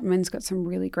 Gottman's got some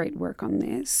really great work on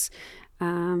this.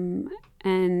 And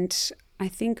I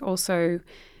think also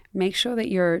make sure that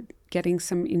you're getting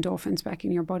some endorphins back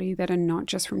in your body that are not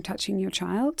just from touching your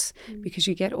child, because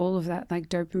you get all of that like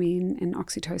dopamine and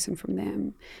oxytocin from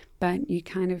them, but you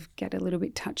kind of get a little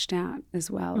bit touched out as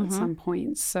well at some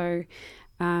points. So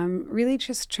really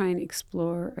just try and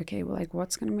explore, okay, well, like,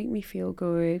 what's going to make me feel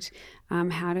good?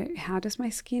 How does my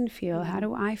skin feel? How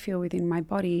do I feel within my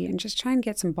body? And just try and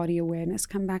get some body awareness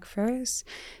come back first.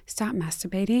 Start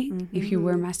masturbating. If you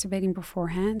were masturbating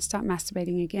beforehand, start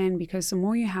masturbating again, because the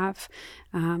more you have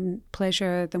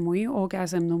pleasure, the more you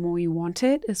orgasm, the more you want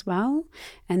it as well.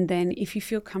 And then if you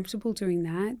feel comfortable doing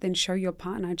that, then show your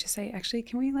partner. Just say, actually,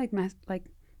 can we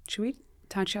should we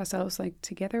touch ourselves like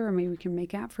together, or maybe we can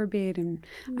make out for a bit, and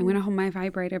I'm going to hold my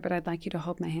vibrator, but I'd like you to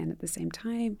hold my hand at the same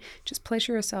time. Just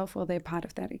pleasure yourself while they're part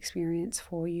of that experience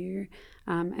for you,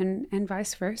 and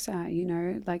vice versa. You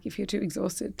know, like if you're too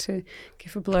exhausted to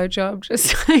give a blowjob,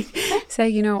 just like say,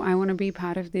 you know, I want to be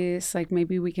part of this. Like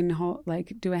maybe we can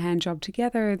do a hand job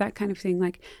together, that kind of thing.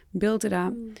 Like build it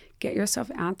up. Get yourself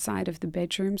outside of the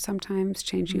bedroom. Sometimes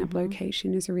changing up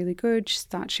location is really good.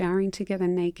 Start showering together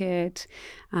naked.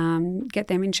 Get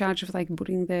them in charge of like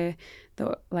putting the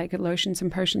like lotions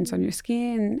and potions on your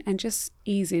skin, and just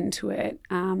ease into it.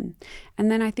 And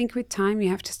then I think with time you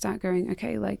have to start going,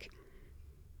 okay, like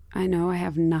I know I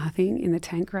have nothing in the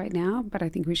tank right now, but I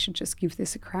think we should just give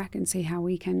this a crack and see how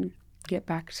we can get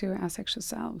back to our sexual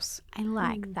selves. I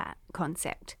like that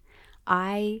concept.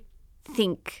 I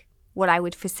think what I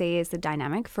would foresee as the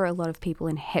dynamic for a lot of people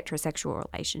in heterosexual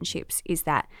relationships is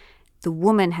that the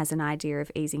woman has an idea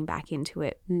of easing back into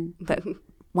it, but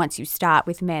once you start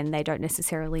with men, they don't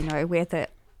necessarily know where the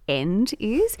end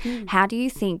is. How do you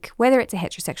think, whether it's a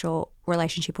heterosexual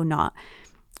relationship or not,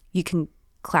 you can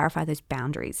clarify those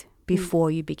boundaries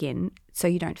before you begin, so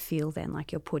you don't feel then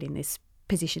like you're put in this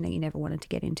position that you never wanted to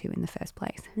get into in the first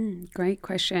place. Great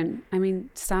question. I mean,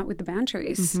 start with the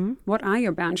boundaries. What are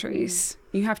your boundaries?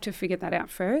 You have to figure that out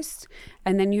first,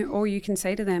 and then you can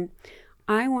say to them,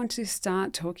 I want to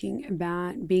start talking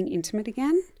about being intimate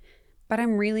again, but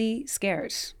I'm really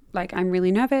scared. Like, I'm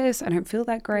really nervous. I don't feel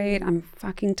that great. I'm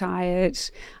fucking tired,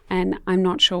 and I'm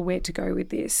not sure where to go with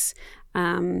this.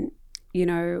 You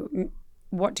know,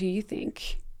 what do you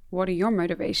think? What are your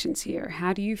motivations here?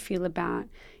 How do you feel about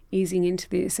easing into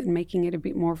this and making it a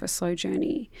bit more of a slow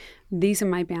journey? These are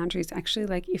my boundaries. Actually,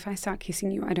 like, if I start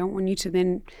kissing you, I don't want you to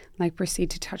then like proceed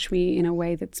to touch me in a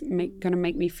way that's going to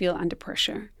make me feel under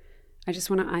pressure. I just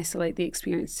want to isolate the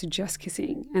experience to just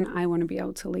kissing, and I want to be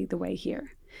able to lead the way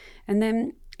here. And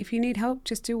then if you need help,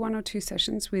 just do 1 or 2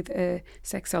 sessions with a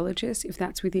sexologist if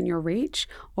that's within your reach,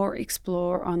 or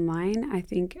explore online. I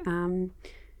think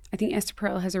Esther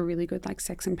Perel has a really good like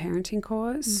sex and parenting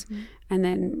course. And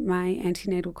then my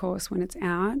antenatal course, when it's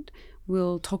out,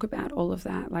 will talk about all of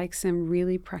that, like some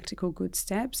really practical good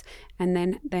steps. And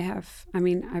then they have, I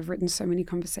mean, I've written so many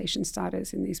conversation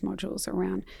starters in these modules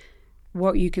around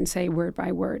what you can say word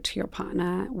by word to your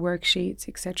partner, worksheets,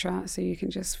 etc. So you can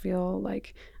just feel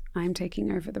like I'm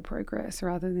taking over the progress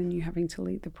rather than you having to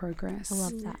lead the progress. I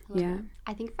love that.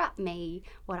 I think for me,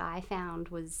 what I found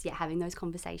was having those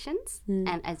conversations,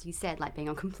 and as you said, like being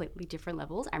on completely different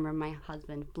levels. I remember my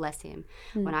husband, bless him,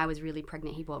 when I was really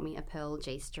pregnant, he bought me a pearl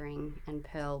G-string and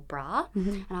pearl bra,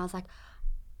 and I was like,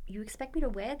 you expect me to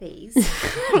wear these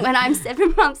when I'm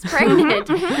 7 months pregnant?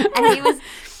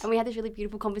 And we had this really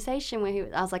beautiful conversation where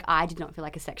I was like, I did not feel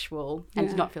like a sexual and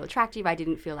did not feel attractive. I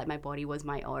didn't feel like my body was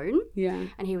my own. Yeah.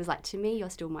 And he was like, to me, you're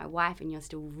still my wife and you're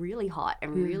still really hot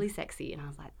and really sexy. And I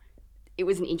was like, it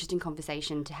was an interesting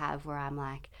conversation to have where I'm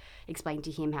like, explain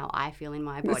to him how I feel in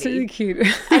my body. That's really cute.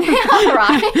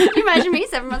 Right? Can you imagine me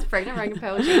 7 months pregnant wearing a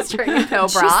pearl G-string and pearl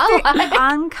bra? Like,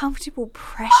 uncomfortable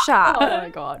pressure. Oh my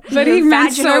God. But he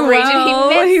meant so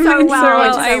well. He meant so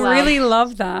well. I really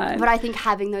love that. But I think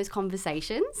having those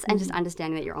conversations and just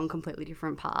understanding that you're on completely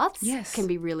different paths can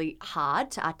be really hard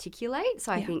to articulate.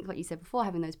 So I think what you said before,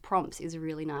 having those prompts is a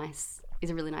really nice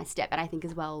step. And I think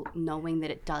as well, knowing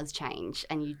that it does change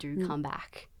and you do come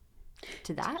back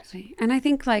to that. Exactly. And I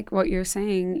think like what you're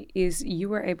saying is you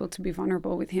were able to be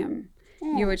vulnerable with him.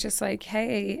 You were just like,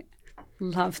 hey,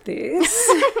 love this.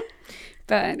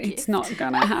 But it's not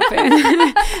going to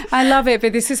happen. I love it,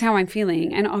 but this is how I'm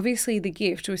feeling. And obviously the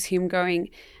gift was him going,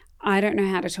 I don't know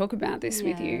how to talk about this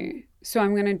with you. So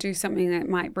I'm going to do something that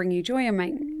might bring you joy and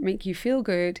might make you feel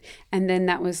good. And then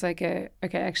that was like okay,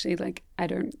 actually, like, I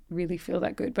don't really feel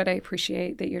that good, but I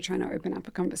appreciate that you're trying to open up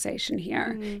a conversation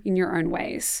here in your own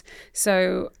ways.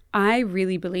 So I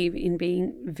really believe in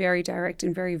being very direct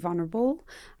and very vulnerable.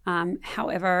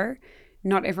 However,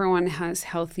 not everyone has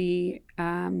healthy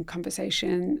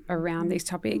conversation around these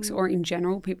topics, or in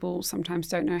general, people sometimes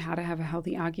don't know how to have a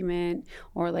healthy argument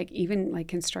or like even like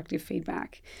constructive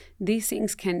feedback. These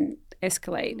things can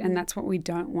escalate, and that's what we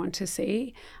don't want to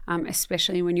see,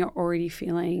 especially when you're already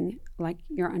feeling like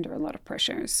you're under a lot of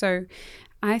pressure. So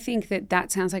I think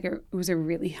that sounds like it was a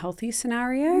really healthy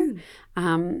scenario.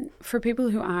 For people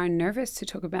who are nervous to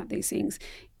talk about these things,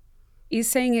 is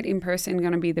saying it in person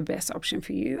going to be the best option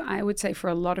for you? I would say for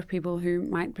a lot of people who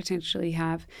might potentially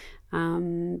have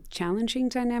challenging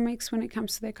dynamics when it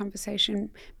comes to their conversation,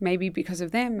 maybe because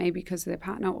of them, maybe because of their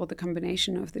partner, or the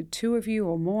combination of the two of you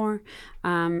or more.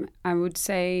 I would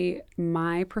say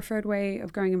my preferred way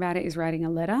of going about it is writing a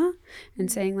letter and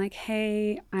saying like,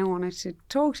 hey, I wanted to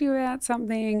talk to you about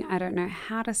something. I don't know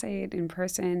how to say it in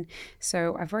person.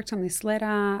 So I've worked on this letter.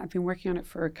 I've been working on it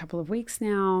for a couple of weeks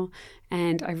now,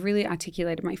 and I've really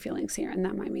articulated my feelings here. And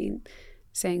that might mean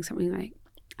saying something like,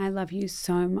 I love you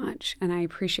so much and I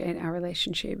appreciate our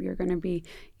relationship. You're going to be,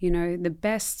 the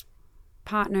best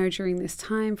partner during this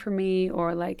time for me,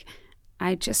 or like,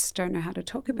 I just don't know how to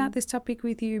talk about this topic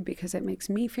with you because it makes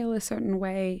me feel a certain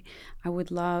way. I would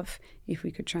love if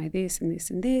we could try this and this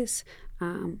and this.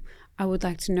 I would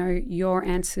like to know your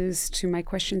answers to my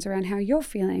questions around how you're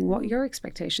feeling, what your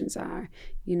expectations are,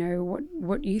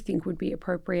 what you think would be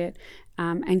appropriate.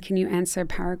 And can you answer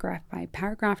paragraph by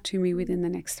paragraph to me within the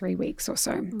next 3 weeks or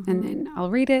so? And then I'll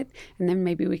read it, and then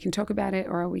maybe we can talk about it,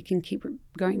 or we can keep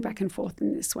going back and forth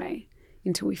in this way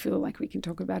until we feel like we can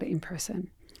talk about it in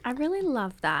person. I really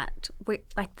love that.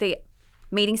 The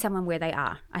meeting someone where they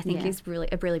are, I think is really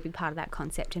a really big part of that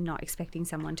concept, and not expecting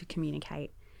someone to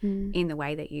communicate in the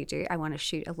way that you do. I want to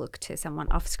shoot a look to someone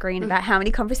off screen about how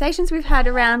many conversations we've had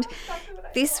around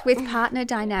this with partner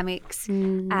dynamics.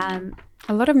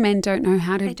 A lot of men don't know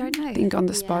how to They don't know. think on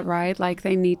the spot, right? Like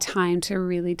they need time to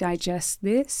really digest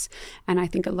this. And I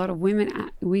think a lot of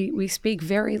women, we speak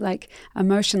very like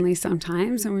emotionally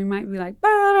sometimes, and we might be like,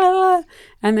 bah,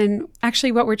 and then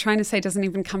actually what we're trying to say doesn't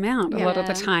even come out a lot of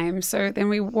the time. So then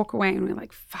we walk away and we're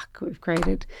like, fuck, we've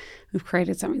created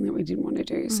something that we didn't want to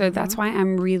do. So that's why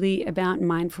I'm really about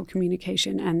mindful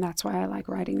communication, and that's why I like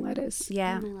writing letters.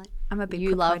 Yeah, I'm a big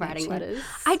You love proponent writing too. letters.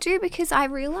 I do, because I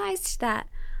realised that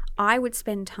I would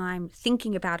spend time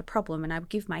thinking about a problem, and I would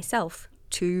give myself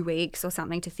 2 weeks or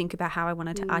something to think about how I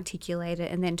wanted to articulate it,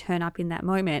 and then turn up in that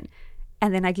moment.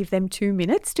 And then I give them 2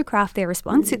 minutes to craft their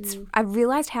response. I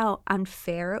realised how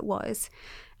unfair it was,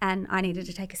 and I needed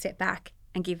to take a step back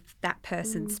and give that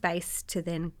person space to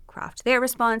then craft their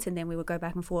response, and then we would go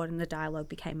back and forth, and the dialogue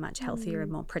became much healthier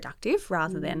and more productive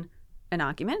rather than an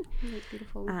argument. That's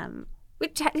beautiful.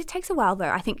 It takes a while,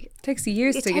 though. I think It takes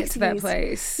years to get to that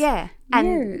place. Yeah. And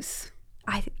Years.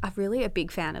 I'm really a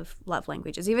big fan of love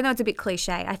languages, even though it's a bit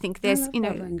cliche. I think there's, love love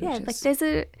like languages.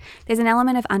 there's an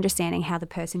element of understanding how the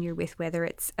person you're with, whether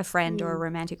it's a friend or a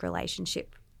romantic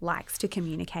relationship, likes to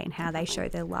communicate and how they show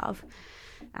their love.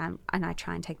 And I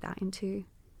try and take that into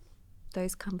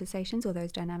those conversations or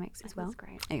those dynamics as well. That's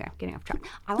great. Anyway, getting off track.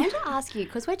 I wanted to ask you,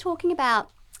 because we're talking about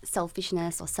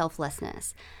selfishness or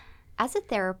selflessness. As a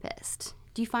therapist,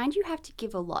 do you find you have to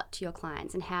give a lot to your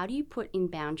clients, and how do you put in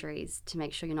boundaries to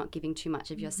make sure you're not giving too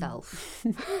much of yourself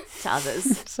to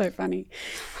others? So funny.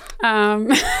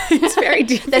 It's very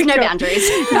difficult. There's no boundaries.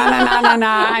 No.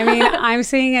 I mean, I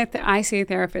see a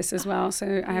therapist as well.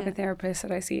 So I have a therapist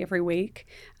that I see every week.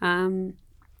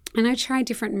 And I try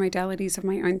different modalities of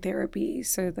my own therapy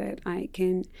so that I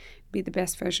can be the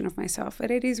best version of myself.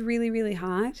 But it is really, really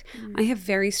hard. I have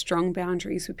very strong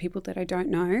boundaries with people that I don't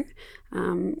know,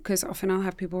 because often I'll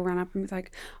have people run up and be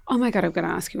like, oh my God, I've got to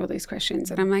ask you all these questions.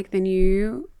 And I'm like, then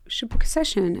you should book a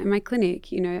session at my clinic.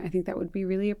 I think that would be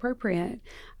really appropriate.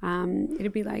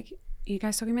 It'd be like, you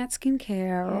guys talking about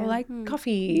skincare or like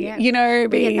coffee,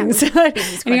 beans.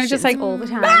 And you're just like, all the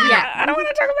time. Yeah, I don't want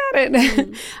to talk about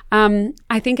it.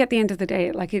 I think at the end of the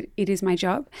day, like it is my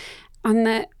job. And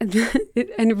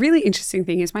a really interesting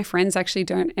thing is my friends actually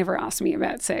don't ever ask me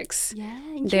about sex. Yeah,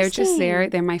 They're just there.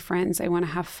 They're my friends. They want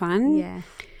to have fun. Yeah.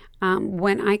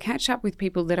 When I catch up with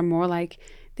people that are more like,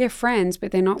 they're friends,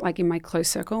 but they're not like in my close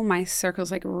circle. My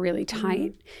circle's like really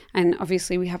tight. And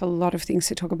obviously we have a lot of things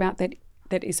to talk about that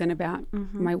isn't about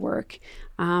my work.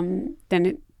 Then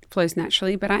it flows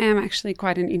naturally. But I am actually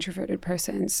quite an introverted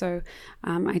person. So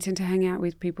I tend to hang out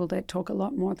with people that talk a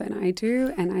lot more than I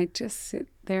do. And I just sit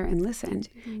there and listen.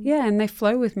 Yeah, and they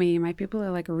flow with me. My people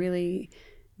are like really,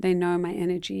 they know my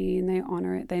energy and they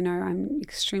honor it. They know I'm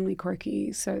extremely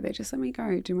quirky. So they just let me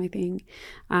go, do my thing.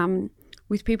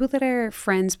 With people that are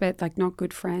friends but like not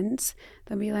good friends,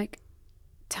 they'll be like,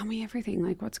 tell me everything,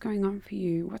 like what's going on for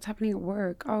you, what's happening at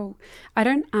work. Oh, I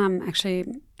don't actually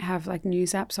have like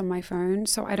news apps on my phone,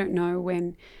 so I don't know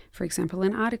when, for example,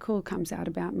 an article comes out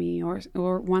about me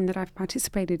or one that I've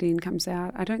participated in comes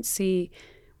out. I don't see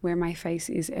where my face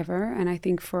is ever. And I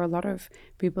think for a lot of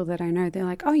people that I know, they're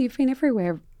like, oh, you've been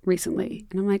everywhere recently.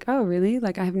 And I'm like, oh, really?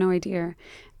 Like, I have no idea.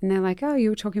 And they're like, oh,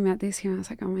 you were talking about this here. And I was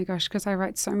like, oh my gosh, because I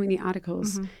write so many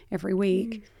articles every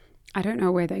week. I don't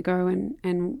know where they go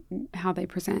and how they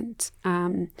present.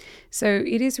 So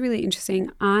it is really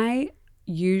interesting. I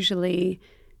usually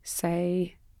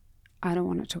say, I don't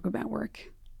want to talk about work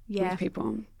with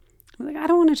people. I'm like, I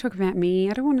don't want to talk about me.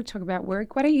 I don't want to talk about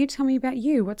work. Why don't you tell me about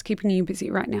you? What's keeping you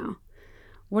busy right now?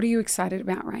 What are you excited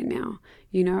about right now?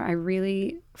 I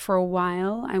really, for a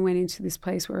while, I went into this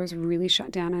place where I was really shut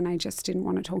down and I just didn't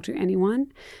want to talk to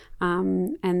anyone.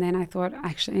 And then I thought,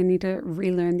 actually, I need to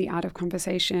relearn the art of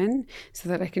conversation so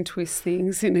that I can twist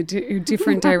things in a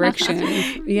different direction.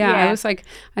 I was like,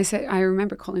 I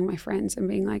remember calling my friends and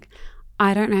being like,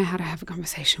 I don't know how to have a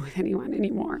conversation with anyone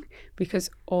anymore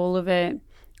because all of it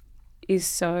is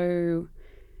so...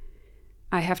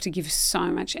 I have to give so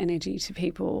much energy to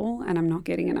people and I'm not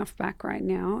getting enough back right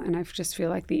now. And I just feel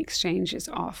like the exchange is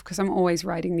off because I'm always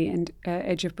riding the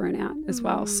edge of burnout as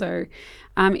well. So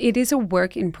it is a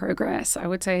work in progress. I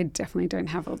would say I definitely don't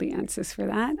have all the answers for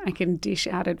that. I can dish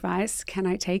out advice. Can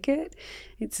I take it?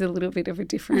 It's a little bit of a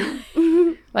different,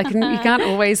 like you can't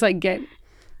always like get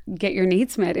your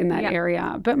needs met in that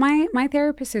area. But my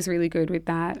therapist is really good with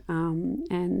that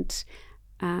and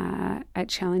at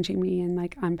challenging me and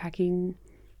like unpacking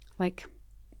like,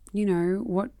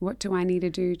 what do I need to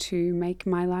do to make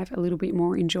my life a little bit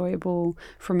more enjoyable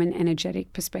from an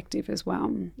energetic perspective as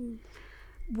well.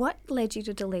 What led you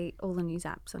to delete all the news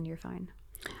apps on your phone?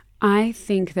 I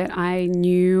think that I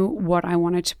knew what I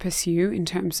wanted to pursue in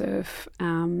terms of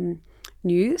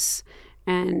news.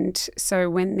 And so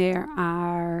when there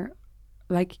are,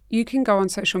 like, you can go on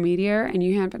social media and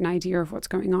you have an idea of what's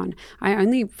going on. I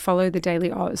only follow the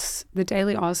Daily Oz. The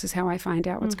Daily Oz is how I find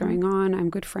out what's going on.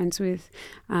 I'm good friends with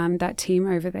that team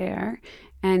over there.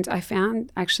 And I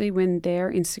found actually when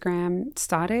their Instagram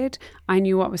started, I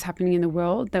knew what was happening in the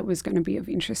world that was going to be of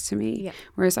interest to me. Yep.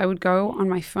 Whereas I would go on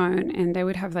my phone and they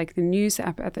would have like the news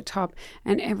app at the top.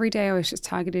 And every day I was just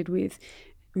targeted with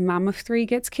mum of 3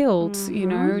 gets killed, you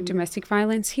know, domestic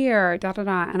violence here,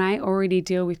 da-da-da. And I already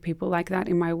deal with people like that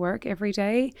in my work every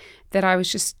day that I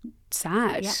was just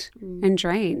sad and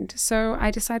drained. So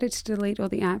I decided to delete all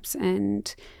the apps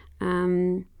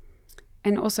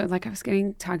and also, like, I was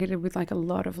getting targeted with, like, a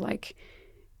lot of, like,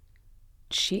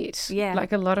 shit. Yeah.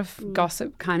 Like, a lot of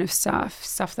gossip kind of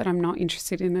stuff that I'm not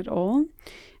interested in at all.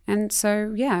 And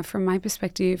so, yeah, from my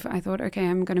perspective, I thought, okay,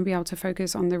 I'm going to be able to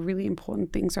focus on the really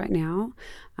important things right now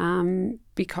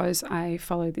because I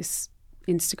follow this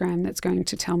Instagram that's going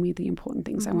to tell me the important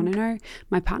things I want to know.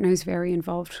 My partner is very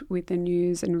involved with the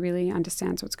news and really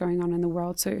understands what's going on in the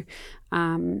world. So,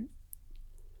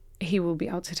 he will be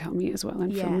able to tell me as well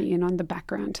and fill me in on the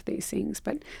background to these things.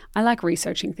 But I like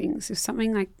researching things. If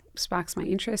something like sparks my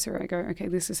interest or I go, okay,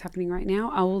 this is happening right now,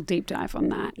 I will deep dive on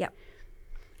that. Yep.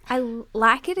 I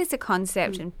like it as a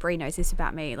concept, and Brie knows this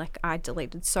about me. Like, I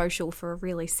deleted social for a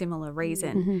really similar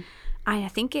reason. I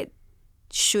think it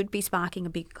should be sparking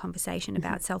a big conversation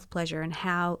about self-pleasure and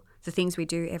how the things we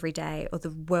do every day or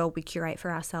the world we curate for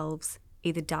ourselves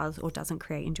either does or doesn't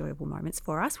create enjoyable moments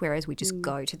for us, whereas we just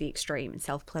go to the extreme. And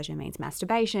self-pleasure means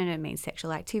masturbation, it means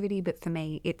sexual activity, but for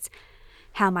me it's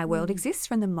how my world exists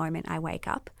from the moment I wake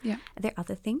up. Yeah. Are there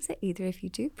other things that either of you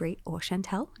do, Brie or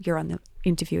Chantelle? You're on the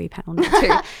interviewee panel now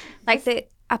too. Like, that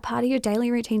are part of your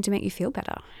daily routine to make you feel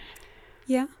better?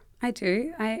 Yeah, I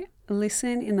do. I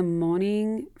listen in the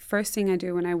morning. First thing I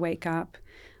do when I wake up,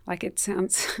 like, it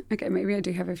sounds, okay, maybe I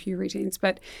do have a few routines,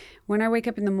 but when I wake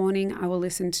up in the morning, I will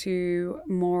listen to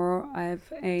more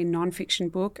of a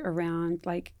nonfiction book around,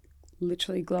 like,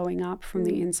 literally glowing up from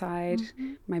the inside,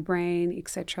 my brain,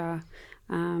 etc.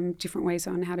 Different ways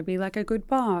on how to be like a good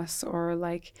boss or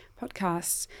like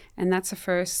podcasts. And that's the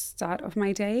first start of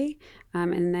my day.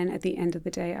 And then at the end of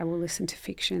the day, I will listen to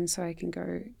fiction so I can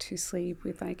go to sleep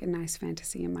with like a nice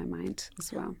fantasy in my mind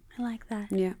as well. I like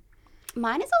that. Yeah.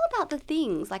 Mine is all about the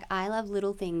things. Like, I love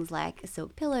little things like a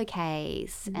silk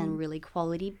pillowcase and really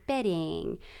quality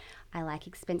bedding. I like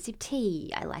expensive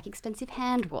tea. I like expensive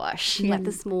hand wash. Like,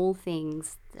 the small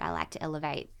things that I like to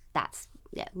elevate. That's,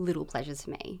 little pleasures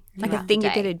for me. Like a thing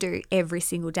you're going to do every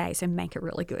single day, so make it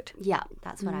really good. Yeah,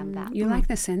 that's what I'm about. You like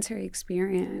the sensory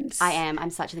experience. I am. I'm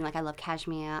such a thing. Like, I love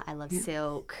cashmere. I love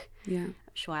silk. Yeah. I'm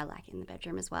sure I like it in the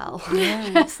bedroom as well.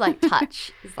 Yeah. It's like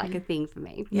touch is like a thing for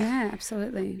me. Yeah,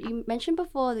 absolutely. You mentioned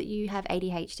before that you have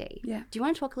ADHD. Yeah. Do you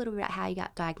want to talk a little bit about how you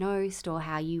got diagnosed or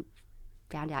how you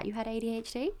found out you had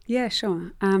ADHD? Yeah,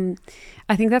 sure.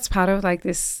 I think that's part of like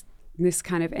this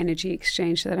kind of energy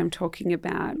exchange that I'm talking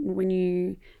about. When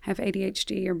you have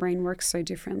ADHD, your brain works so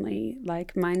differently.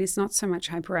 Like, mine is not so much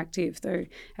hyperactive, though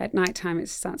at nighttime it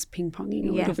starts ping-ponging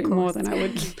a little bit more than I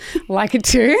would like it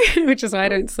to, which is why I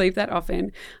don't sleep that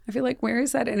often. I feel like, where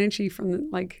is that energy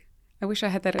from? Like, I wish I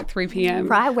had that at 3 p.m.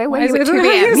 Right, where were you Why at is 2 it-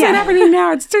 p.m.? Why is it happening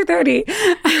now? It's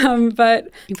 2:30.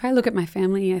 But if I look at my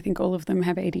family, I think all of them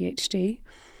have ADHD,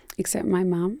 except my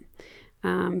mum.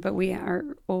 But we are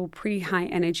all pretty high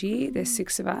energy. There's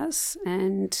 6 of us.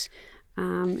 And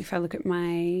if I look at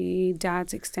my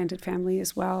dad's extended family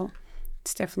as well,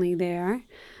 it's definitely there.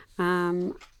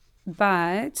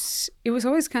 But it was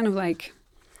always kind of like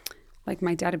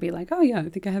my dad would be like, oh, yeah, I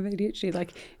think I have ADHD.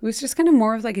 Like, it was just kind of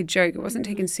more of like a joke. It wasn't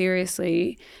taken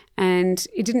seriously. And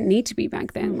it didn't need to be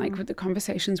back then. Like, the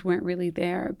conversations weren't really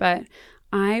there. But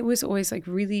I was always like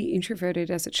really introverted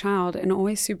as a child and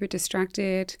always super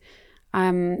distracted.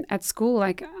 At school,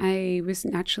 like, I was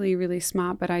naturally really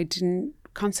smart, but I didn't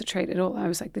concentrate at all. I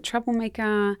was like the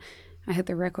troublemaker. I had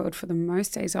the record for the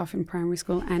most days off in primary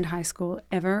school and high school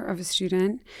ever of a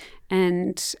student.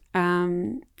 And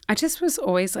I just was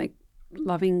always like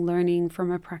loving learning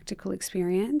from a practical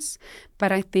experience.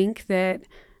 But I think that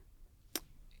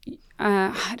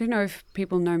I don't know if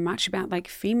people know much about like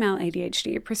female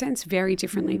ADHD. It presents very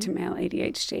differently to male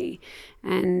ADHD.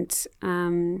 And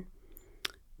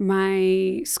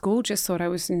my school just thought I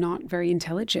was not very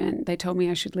intelligent. They told me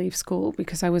I should leave school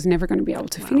because I was never going to be able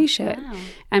to finish it. Wow.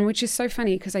 And which is so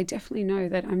funny because I definitely know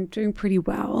that I'm doing pretty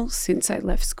well since I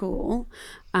left school.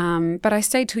 But I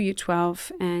stayed till year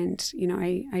 12 and, you know,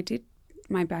 I did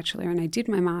my bachelor and I did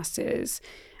my master's.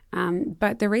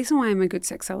 But the reason why I'm a good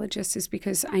sexologist is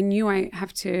because I knew I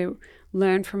have to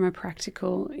learn from a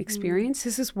practical experience.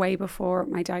 This is way before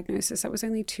my diagnosis. That was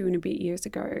only 2 and a bit years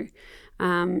ago.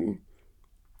 And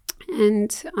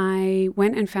I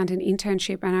went and found an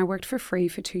internship, and I worked for free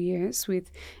for 2 years with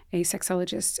a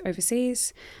sexologist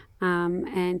overseas.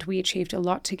 And we achieved a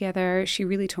lot together. She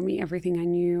really taught me everything I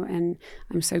knew, and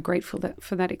I'm so grateful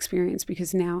for that experience,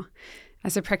 because now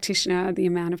as a practitioner, the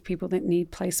amount of people that need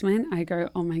placement, I go,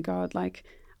 oh my God, like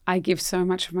I give so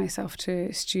much of myself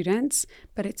to students,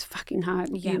 but it's fucking hard,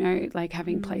 you know, like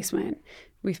having placement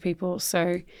with people.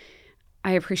 So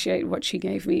I appreciate what she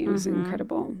gave me. It was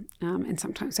incredible. And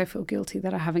sometimes I feel guilty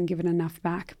that I haven't given enough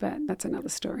back, but that's another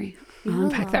story. I'll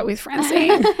unpack that with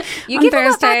Francine You on give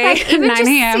Thursday at 9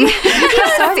 a.m.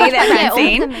 See that,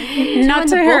 Francine? Not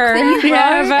to her.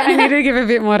 Yeah, but I need to give a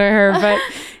bit more to her. But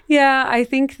yeah, I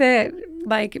think that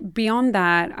like beyond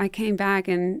that, I came back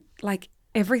and like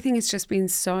everything has just been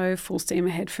so full steam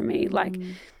ahead for me. Like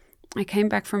I came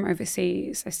back from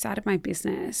overseas. I started my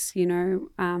business, you know.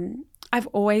 I've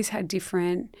always had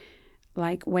different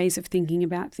like ways of thinking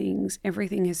about things.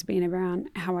 Everything has been around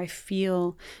how I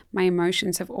feel. My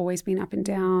emotions have always been up and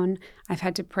down. I've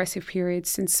had depressive periods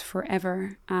since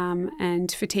forever. And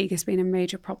fatigue has been a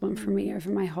major problem for me over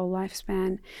my whole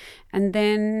lifespan. And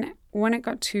then when it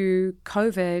got to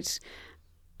COVID,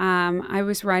 I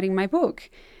was writing my book.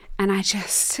 And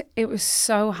it was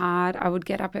so hard. I would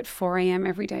get up at 4 a.m.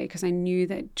 every day because I knew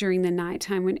that during the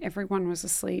nighttime when everyone was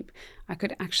asleep, I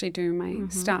could actually do my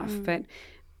stuff. But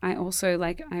I also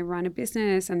I run a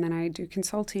business and then I do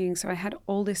consulting. So I had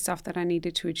all this stuff that I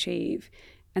needed to achieve.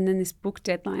 And then this book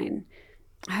deadline,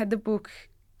 I had the book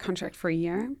contract for a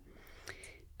year.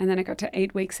 And then I got to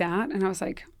 8 weeks out and I was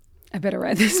like, I better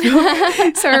write this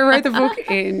book. So I wrote the book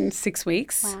in 6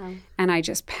 weeks. Wow. And I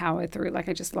just powered through. Like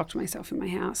I just locked myself in my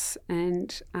house.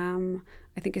 And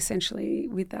I think essentially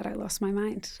with that, I lost my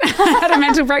mind. I had a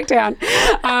mental breakdown.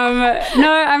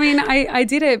 No, I mean, I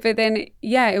did it. But then,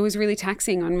 yeah, it was really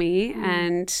taxing on me.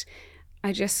 And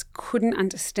I just couldn't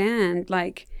understand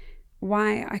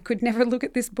why I could never look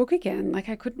at this book again. Like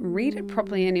I couldn't read it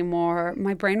properly anymore.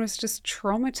 My brain was just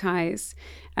traumatized.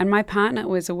 And my partner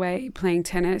was away playing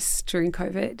tennis during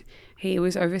COVID. He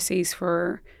was overseas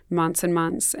for months and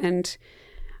months. And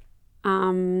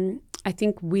I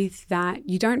think with that,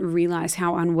 you don't realize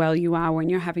how unwell you are when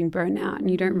you're having burnout. And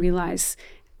you don't realize,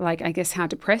 I guess, how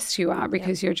depressed you are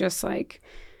because you're just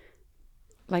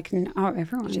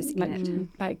everyone just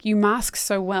you mask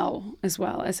so well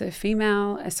as a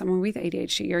female, as someone with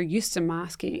ADHD, you're used to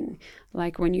masking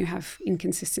when you have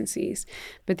inconsistencies.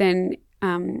 But then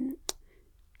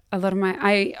a lot of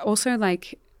I also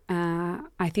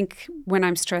I think when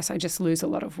I'm stressed, I just lose a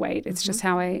lot of weight. It's just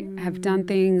how I have done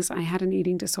things. I had an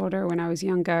eating disorder when I was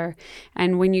younger.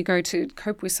 And when you go to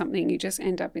cope with something, you just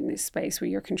end up in this space where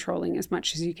you're controlling as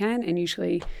much as you can. And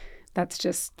usually that's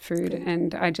just food.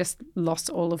 And I just lost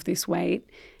all of this weight.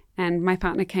 And my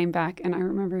partner came back and I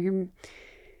remember him,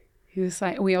 he was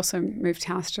we also moved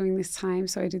house during this time.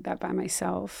 So I did that by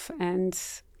myself. And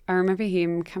I remember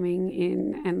him coming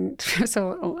in and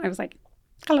so I was like,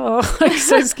 hello,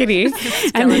 so skinny.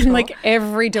 And then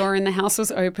every door in the house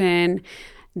was open.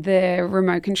 The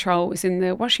remote control was in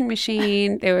the washing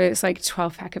machine. There was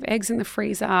 12 pack of eggs in the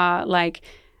freezer. I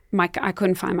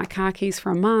couldn't find my car keys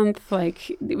for a month.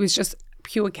 It was just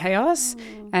pure chaos.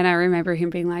 And I remember him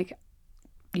being like,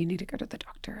 you need to go to the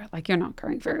doctor. You're not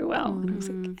going very well. And I was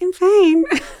like, I'm fine.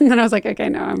 And then I was like, okay,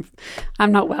 no,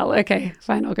 I'm not well. Okay,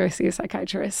 fine, I'll go see a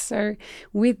psychiatrist. So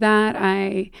with that,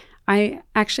 I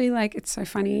actually it's so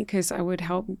funny because I would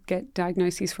help get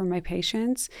diagnoses from my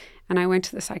patients and I went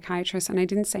to the psychiatrist and I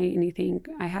didn't say anything.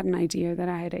 I had an idea that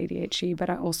I had ADHD, but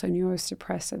I also knew I was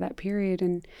depressed at that period.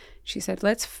 And she said,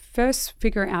 let's first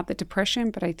figure out the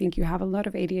depression, but I think you have a lot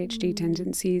of ADHD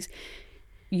tendencies.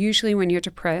 Usually when you're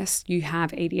depressed, you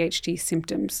have ADHD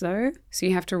symptoms though. So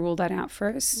you have to rule that out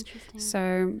first.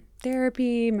 So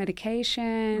therapy,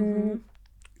 medication,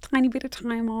 tiny bit of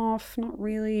time off, not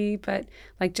really, but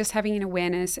just having an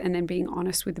awareness and then being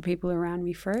honest with the people around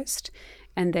me first.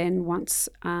 And then once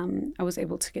I was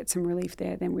able to get some relief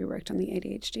there, then we worked on the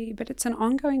ADHD. But it's an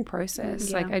ongoing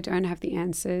process. I don't have the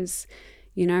answers.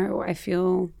 I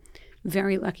feel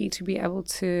very lucky to be able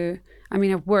to,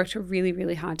 I've worked really,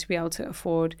 really hard to be able to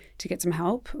afford to get some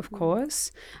help, of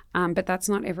course. But that's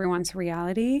not everyone's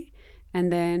reality.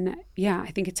 And then,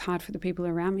 I think it's hard for the people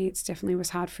around me. It definitely was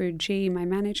hard for G, my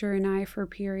manager, and I for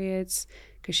periods,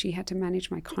 because she had to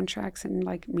manage my contracts and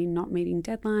like me not meeting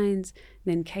deadlines.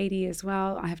 Then Katie as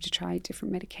well. I have to try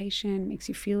different medication. Makes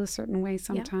you feel a certain way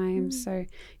sometimes. So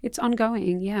it's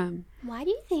ongoing, Why do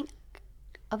you think,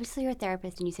 obviously you're a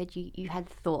therapist and you said you had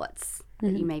thoughts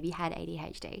that you maybe had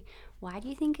ADHD. Why do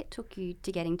you think it took you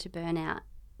to getting to burnout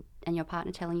and your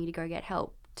partner telling you to go get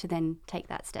help to then take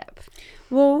that step?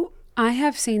 Well, I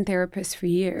have seen therapists for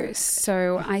years.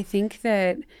 So I think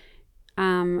that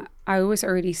I was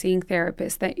already seeing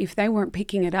therapists that if they weren't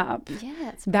picking it up,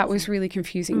 that was really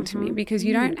confusing to me, because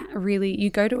you don't really, you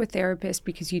go to a therapist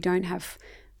because you don't have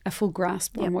a full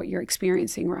grasp on what you're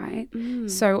experiencing, right?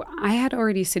 So I had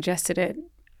already suggested it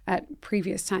at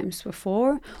previous times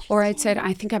before, or I'd said,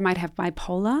 I think I might have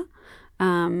bipolar,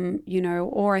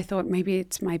 or I thought maybe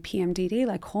it's my PMDD,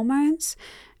 like hormones.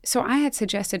 So I had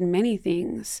suggested many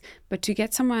things, but to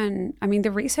get someone, I mean, the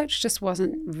research just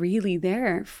wasn't really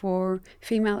there for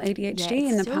female ADHD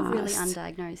in the past. It's still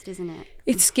really undiagnosed, isn't it?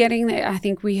 It's getting there. I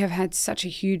think we have had such a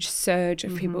huge surge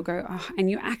of people go, and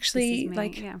you actually,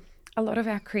 a lot of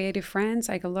our creative friends,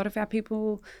 like a lot of our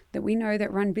people that we know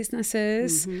that run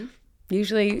businesses,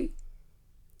 usually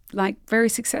like very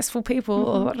successful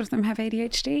people, a lot of them have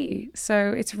ADHD.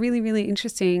 So it's really, really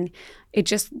interesting. It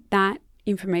just, that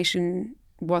information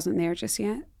wasn't there just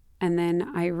yet. And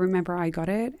then I remember I got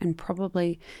it, and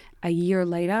probably a year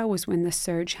later was when the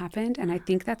surge happened. And I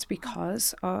think that's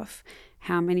because of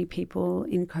how many people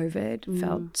in COVID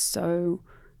felt so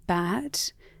bad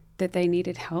that they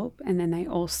needed help. And then they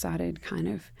all started kind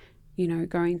of,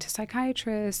 going to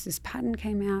psychiatrists. This pattern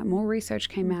came out, more research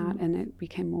came out, and it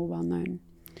became more well known.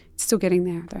 It's still getting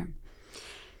there though.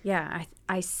 Yeah,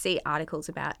 I see articles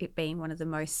about it being one of the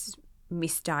most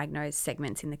misdiagnosed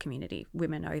segments in the community,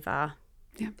 women over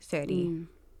 30,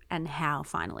 and how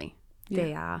finally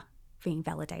they are being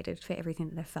validated for everything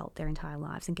that they've felt their entire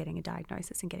lives and getting a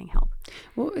diagnosis and getting help.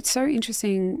 Well, it's so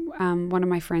interesting. One of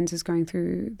my friends is going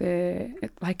through a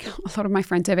lot of my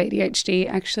friends have ADHD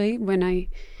actually. When I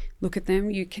look at them,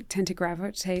 you tend to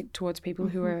gravitate towards people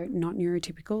who are not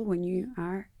neurotypical when you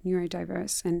are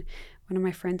neurodiverse. And one of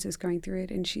my friends is going through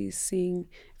it, and she's seeing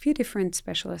a few different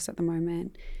specialists at the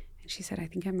moment. And she said, I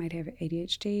think I might have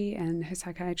ADHD. And her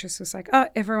psychiatrist was like, oh,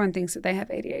 everyone thinks that they have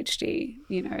ADHD,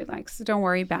 so don't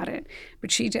worry about it. But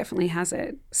she definitely has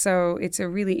it. So it's a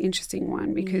really interesting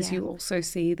one, because you also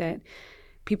see that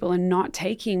people are not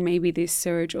taking maybe this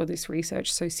surge or this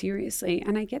research so seriously.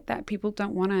 And I get that. People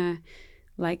don't want to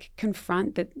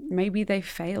confront that maybe they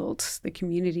failed the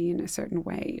community in a certain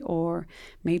way, or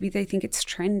maybe they think it's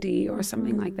trendy or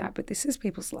something like that. But this is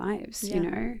people's lives,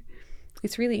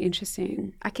 It's really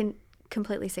interesting. I can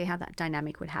completely see how that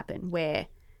dynamic would happen, where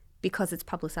because it's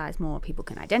publicised more, people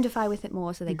can identify with it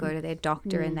more, so they go to their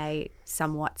doctor and they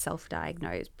somewhat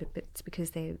self-diagnose, but it's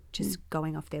because they're just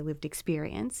going off their lived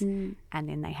experience, and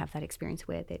then they have that experience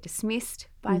where they're dismissed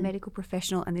by a medical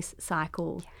professional, and this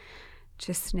cycle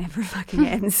just never fucking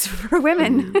ends for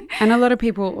women. And a lot of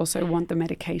people also want the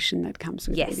medication that comes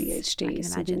with ADHD. I can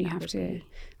so imagine then you have to,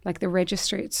 the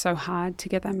registry, it's so hard to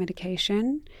get that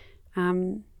medication.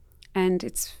 And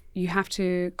you have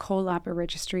to call up a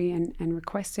registry and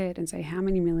request it and say how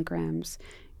many milligrams.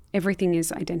 Everything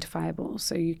is identifiable,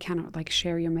 so you cannot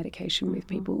share your medication with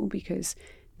people, because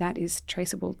that is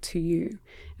traceable to you.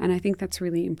 And I think that's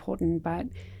really important. But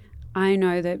I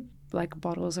know that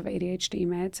bottles of ADHD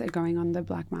meds are going on the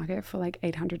black market for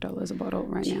 $800 a bottle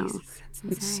right now.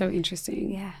 It's so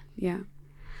interesting. Yeah.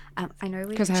 I know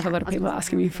because I have a lot of people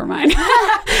asking me for mine.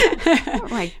 Oh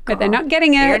my God. But they're not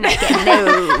getting it. You're not getting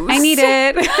those. I need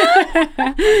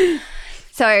it.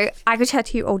 So I could chat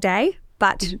to you all day,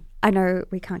 but I know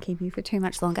we can't keep you for too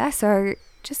much longer. So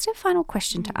just a final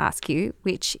question to ask you,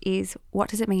 which is, what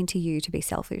does it mean to you to be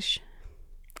selfish?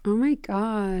 Oh my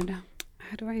God.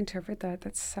 How do I interpret that?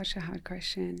 That's such a hard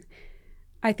question.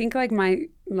 I think my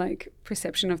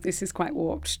perception of this is quite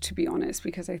warped, to be honest,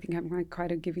 because I think I'm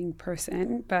quite a giving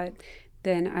person. But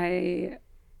then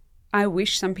I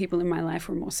wish some people in my life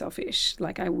were more selfish.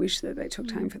 I wish that they took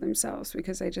time for themselves,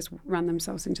 because they just run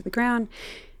themselves into the ground.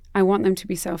 I want them to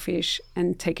be selfish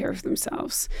and take care of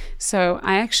themselves. So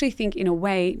I actually think, in a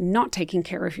way, not taking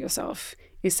care of yourself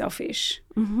is selfish,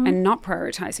 and not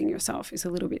prioritizing yourself is a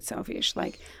little bit selfish.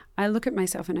 I look at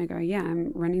myself and I go, yeah,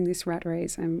 I'm running this rat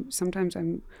race. Sometimes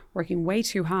I'm working way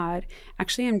too hard.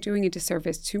 Actually, I'm doing a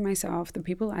disservice to myself, the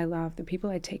people I love, the people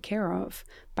I take care of,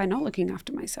 by not looking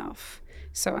after myself.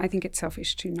 So I think it's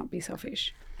selfish to not be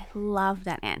selfish. I love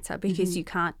that answer, because you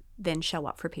can't then show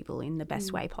up for people in the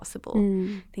best way possible.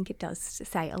 I think it does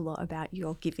say a lot about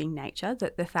your giving nature,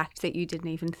 that the fact that you didn't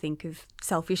even think of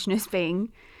selfishness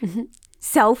being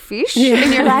selfish,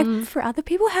 and you're like, for other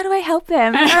people, how do I help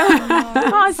them?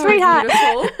 Oh, sweetheart.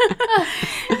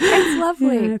 It's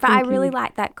lovely. Yeah, but I thank really you.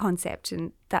 like that concept,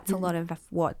 and that's a lot of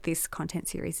what this content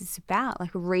series is about,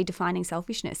 like redefining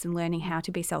selfishness and learning how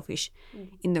to be selfish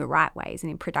in the right ways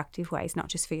and in productive ways, not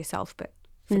just for yourself, but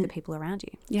for the people around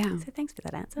you. Yeah. So thanks for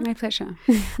that answer. My pleasure.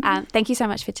 Thank you so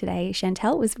much for today,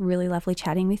 Chantelle. It was really lovely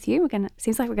chatting with you.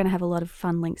 Seems like we're going to have a lot of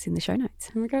fun links in the show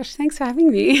notes. Oh my gosh, thanks for having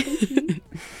me.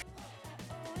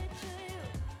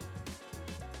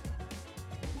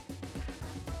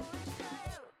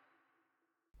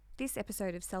 This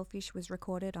episode of Selfish was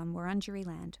recorded on Wurundjeri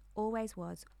land. Always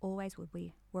was, always would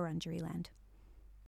be Wurundjeri land.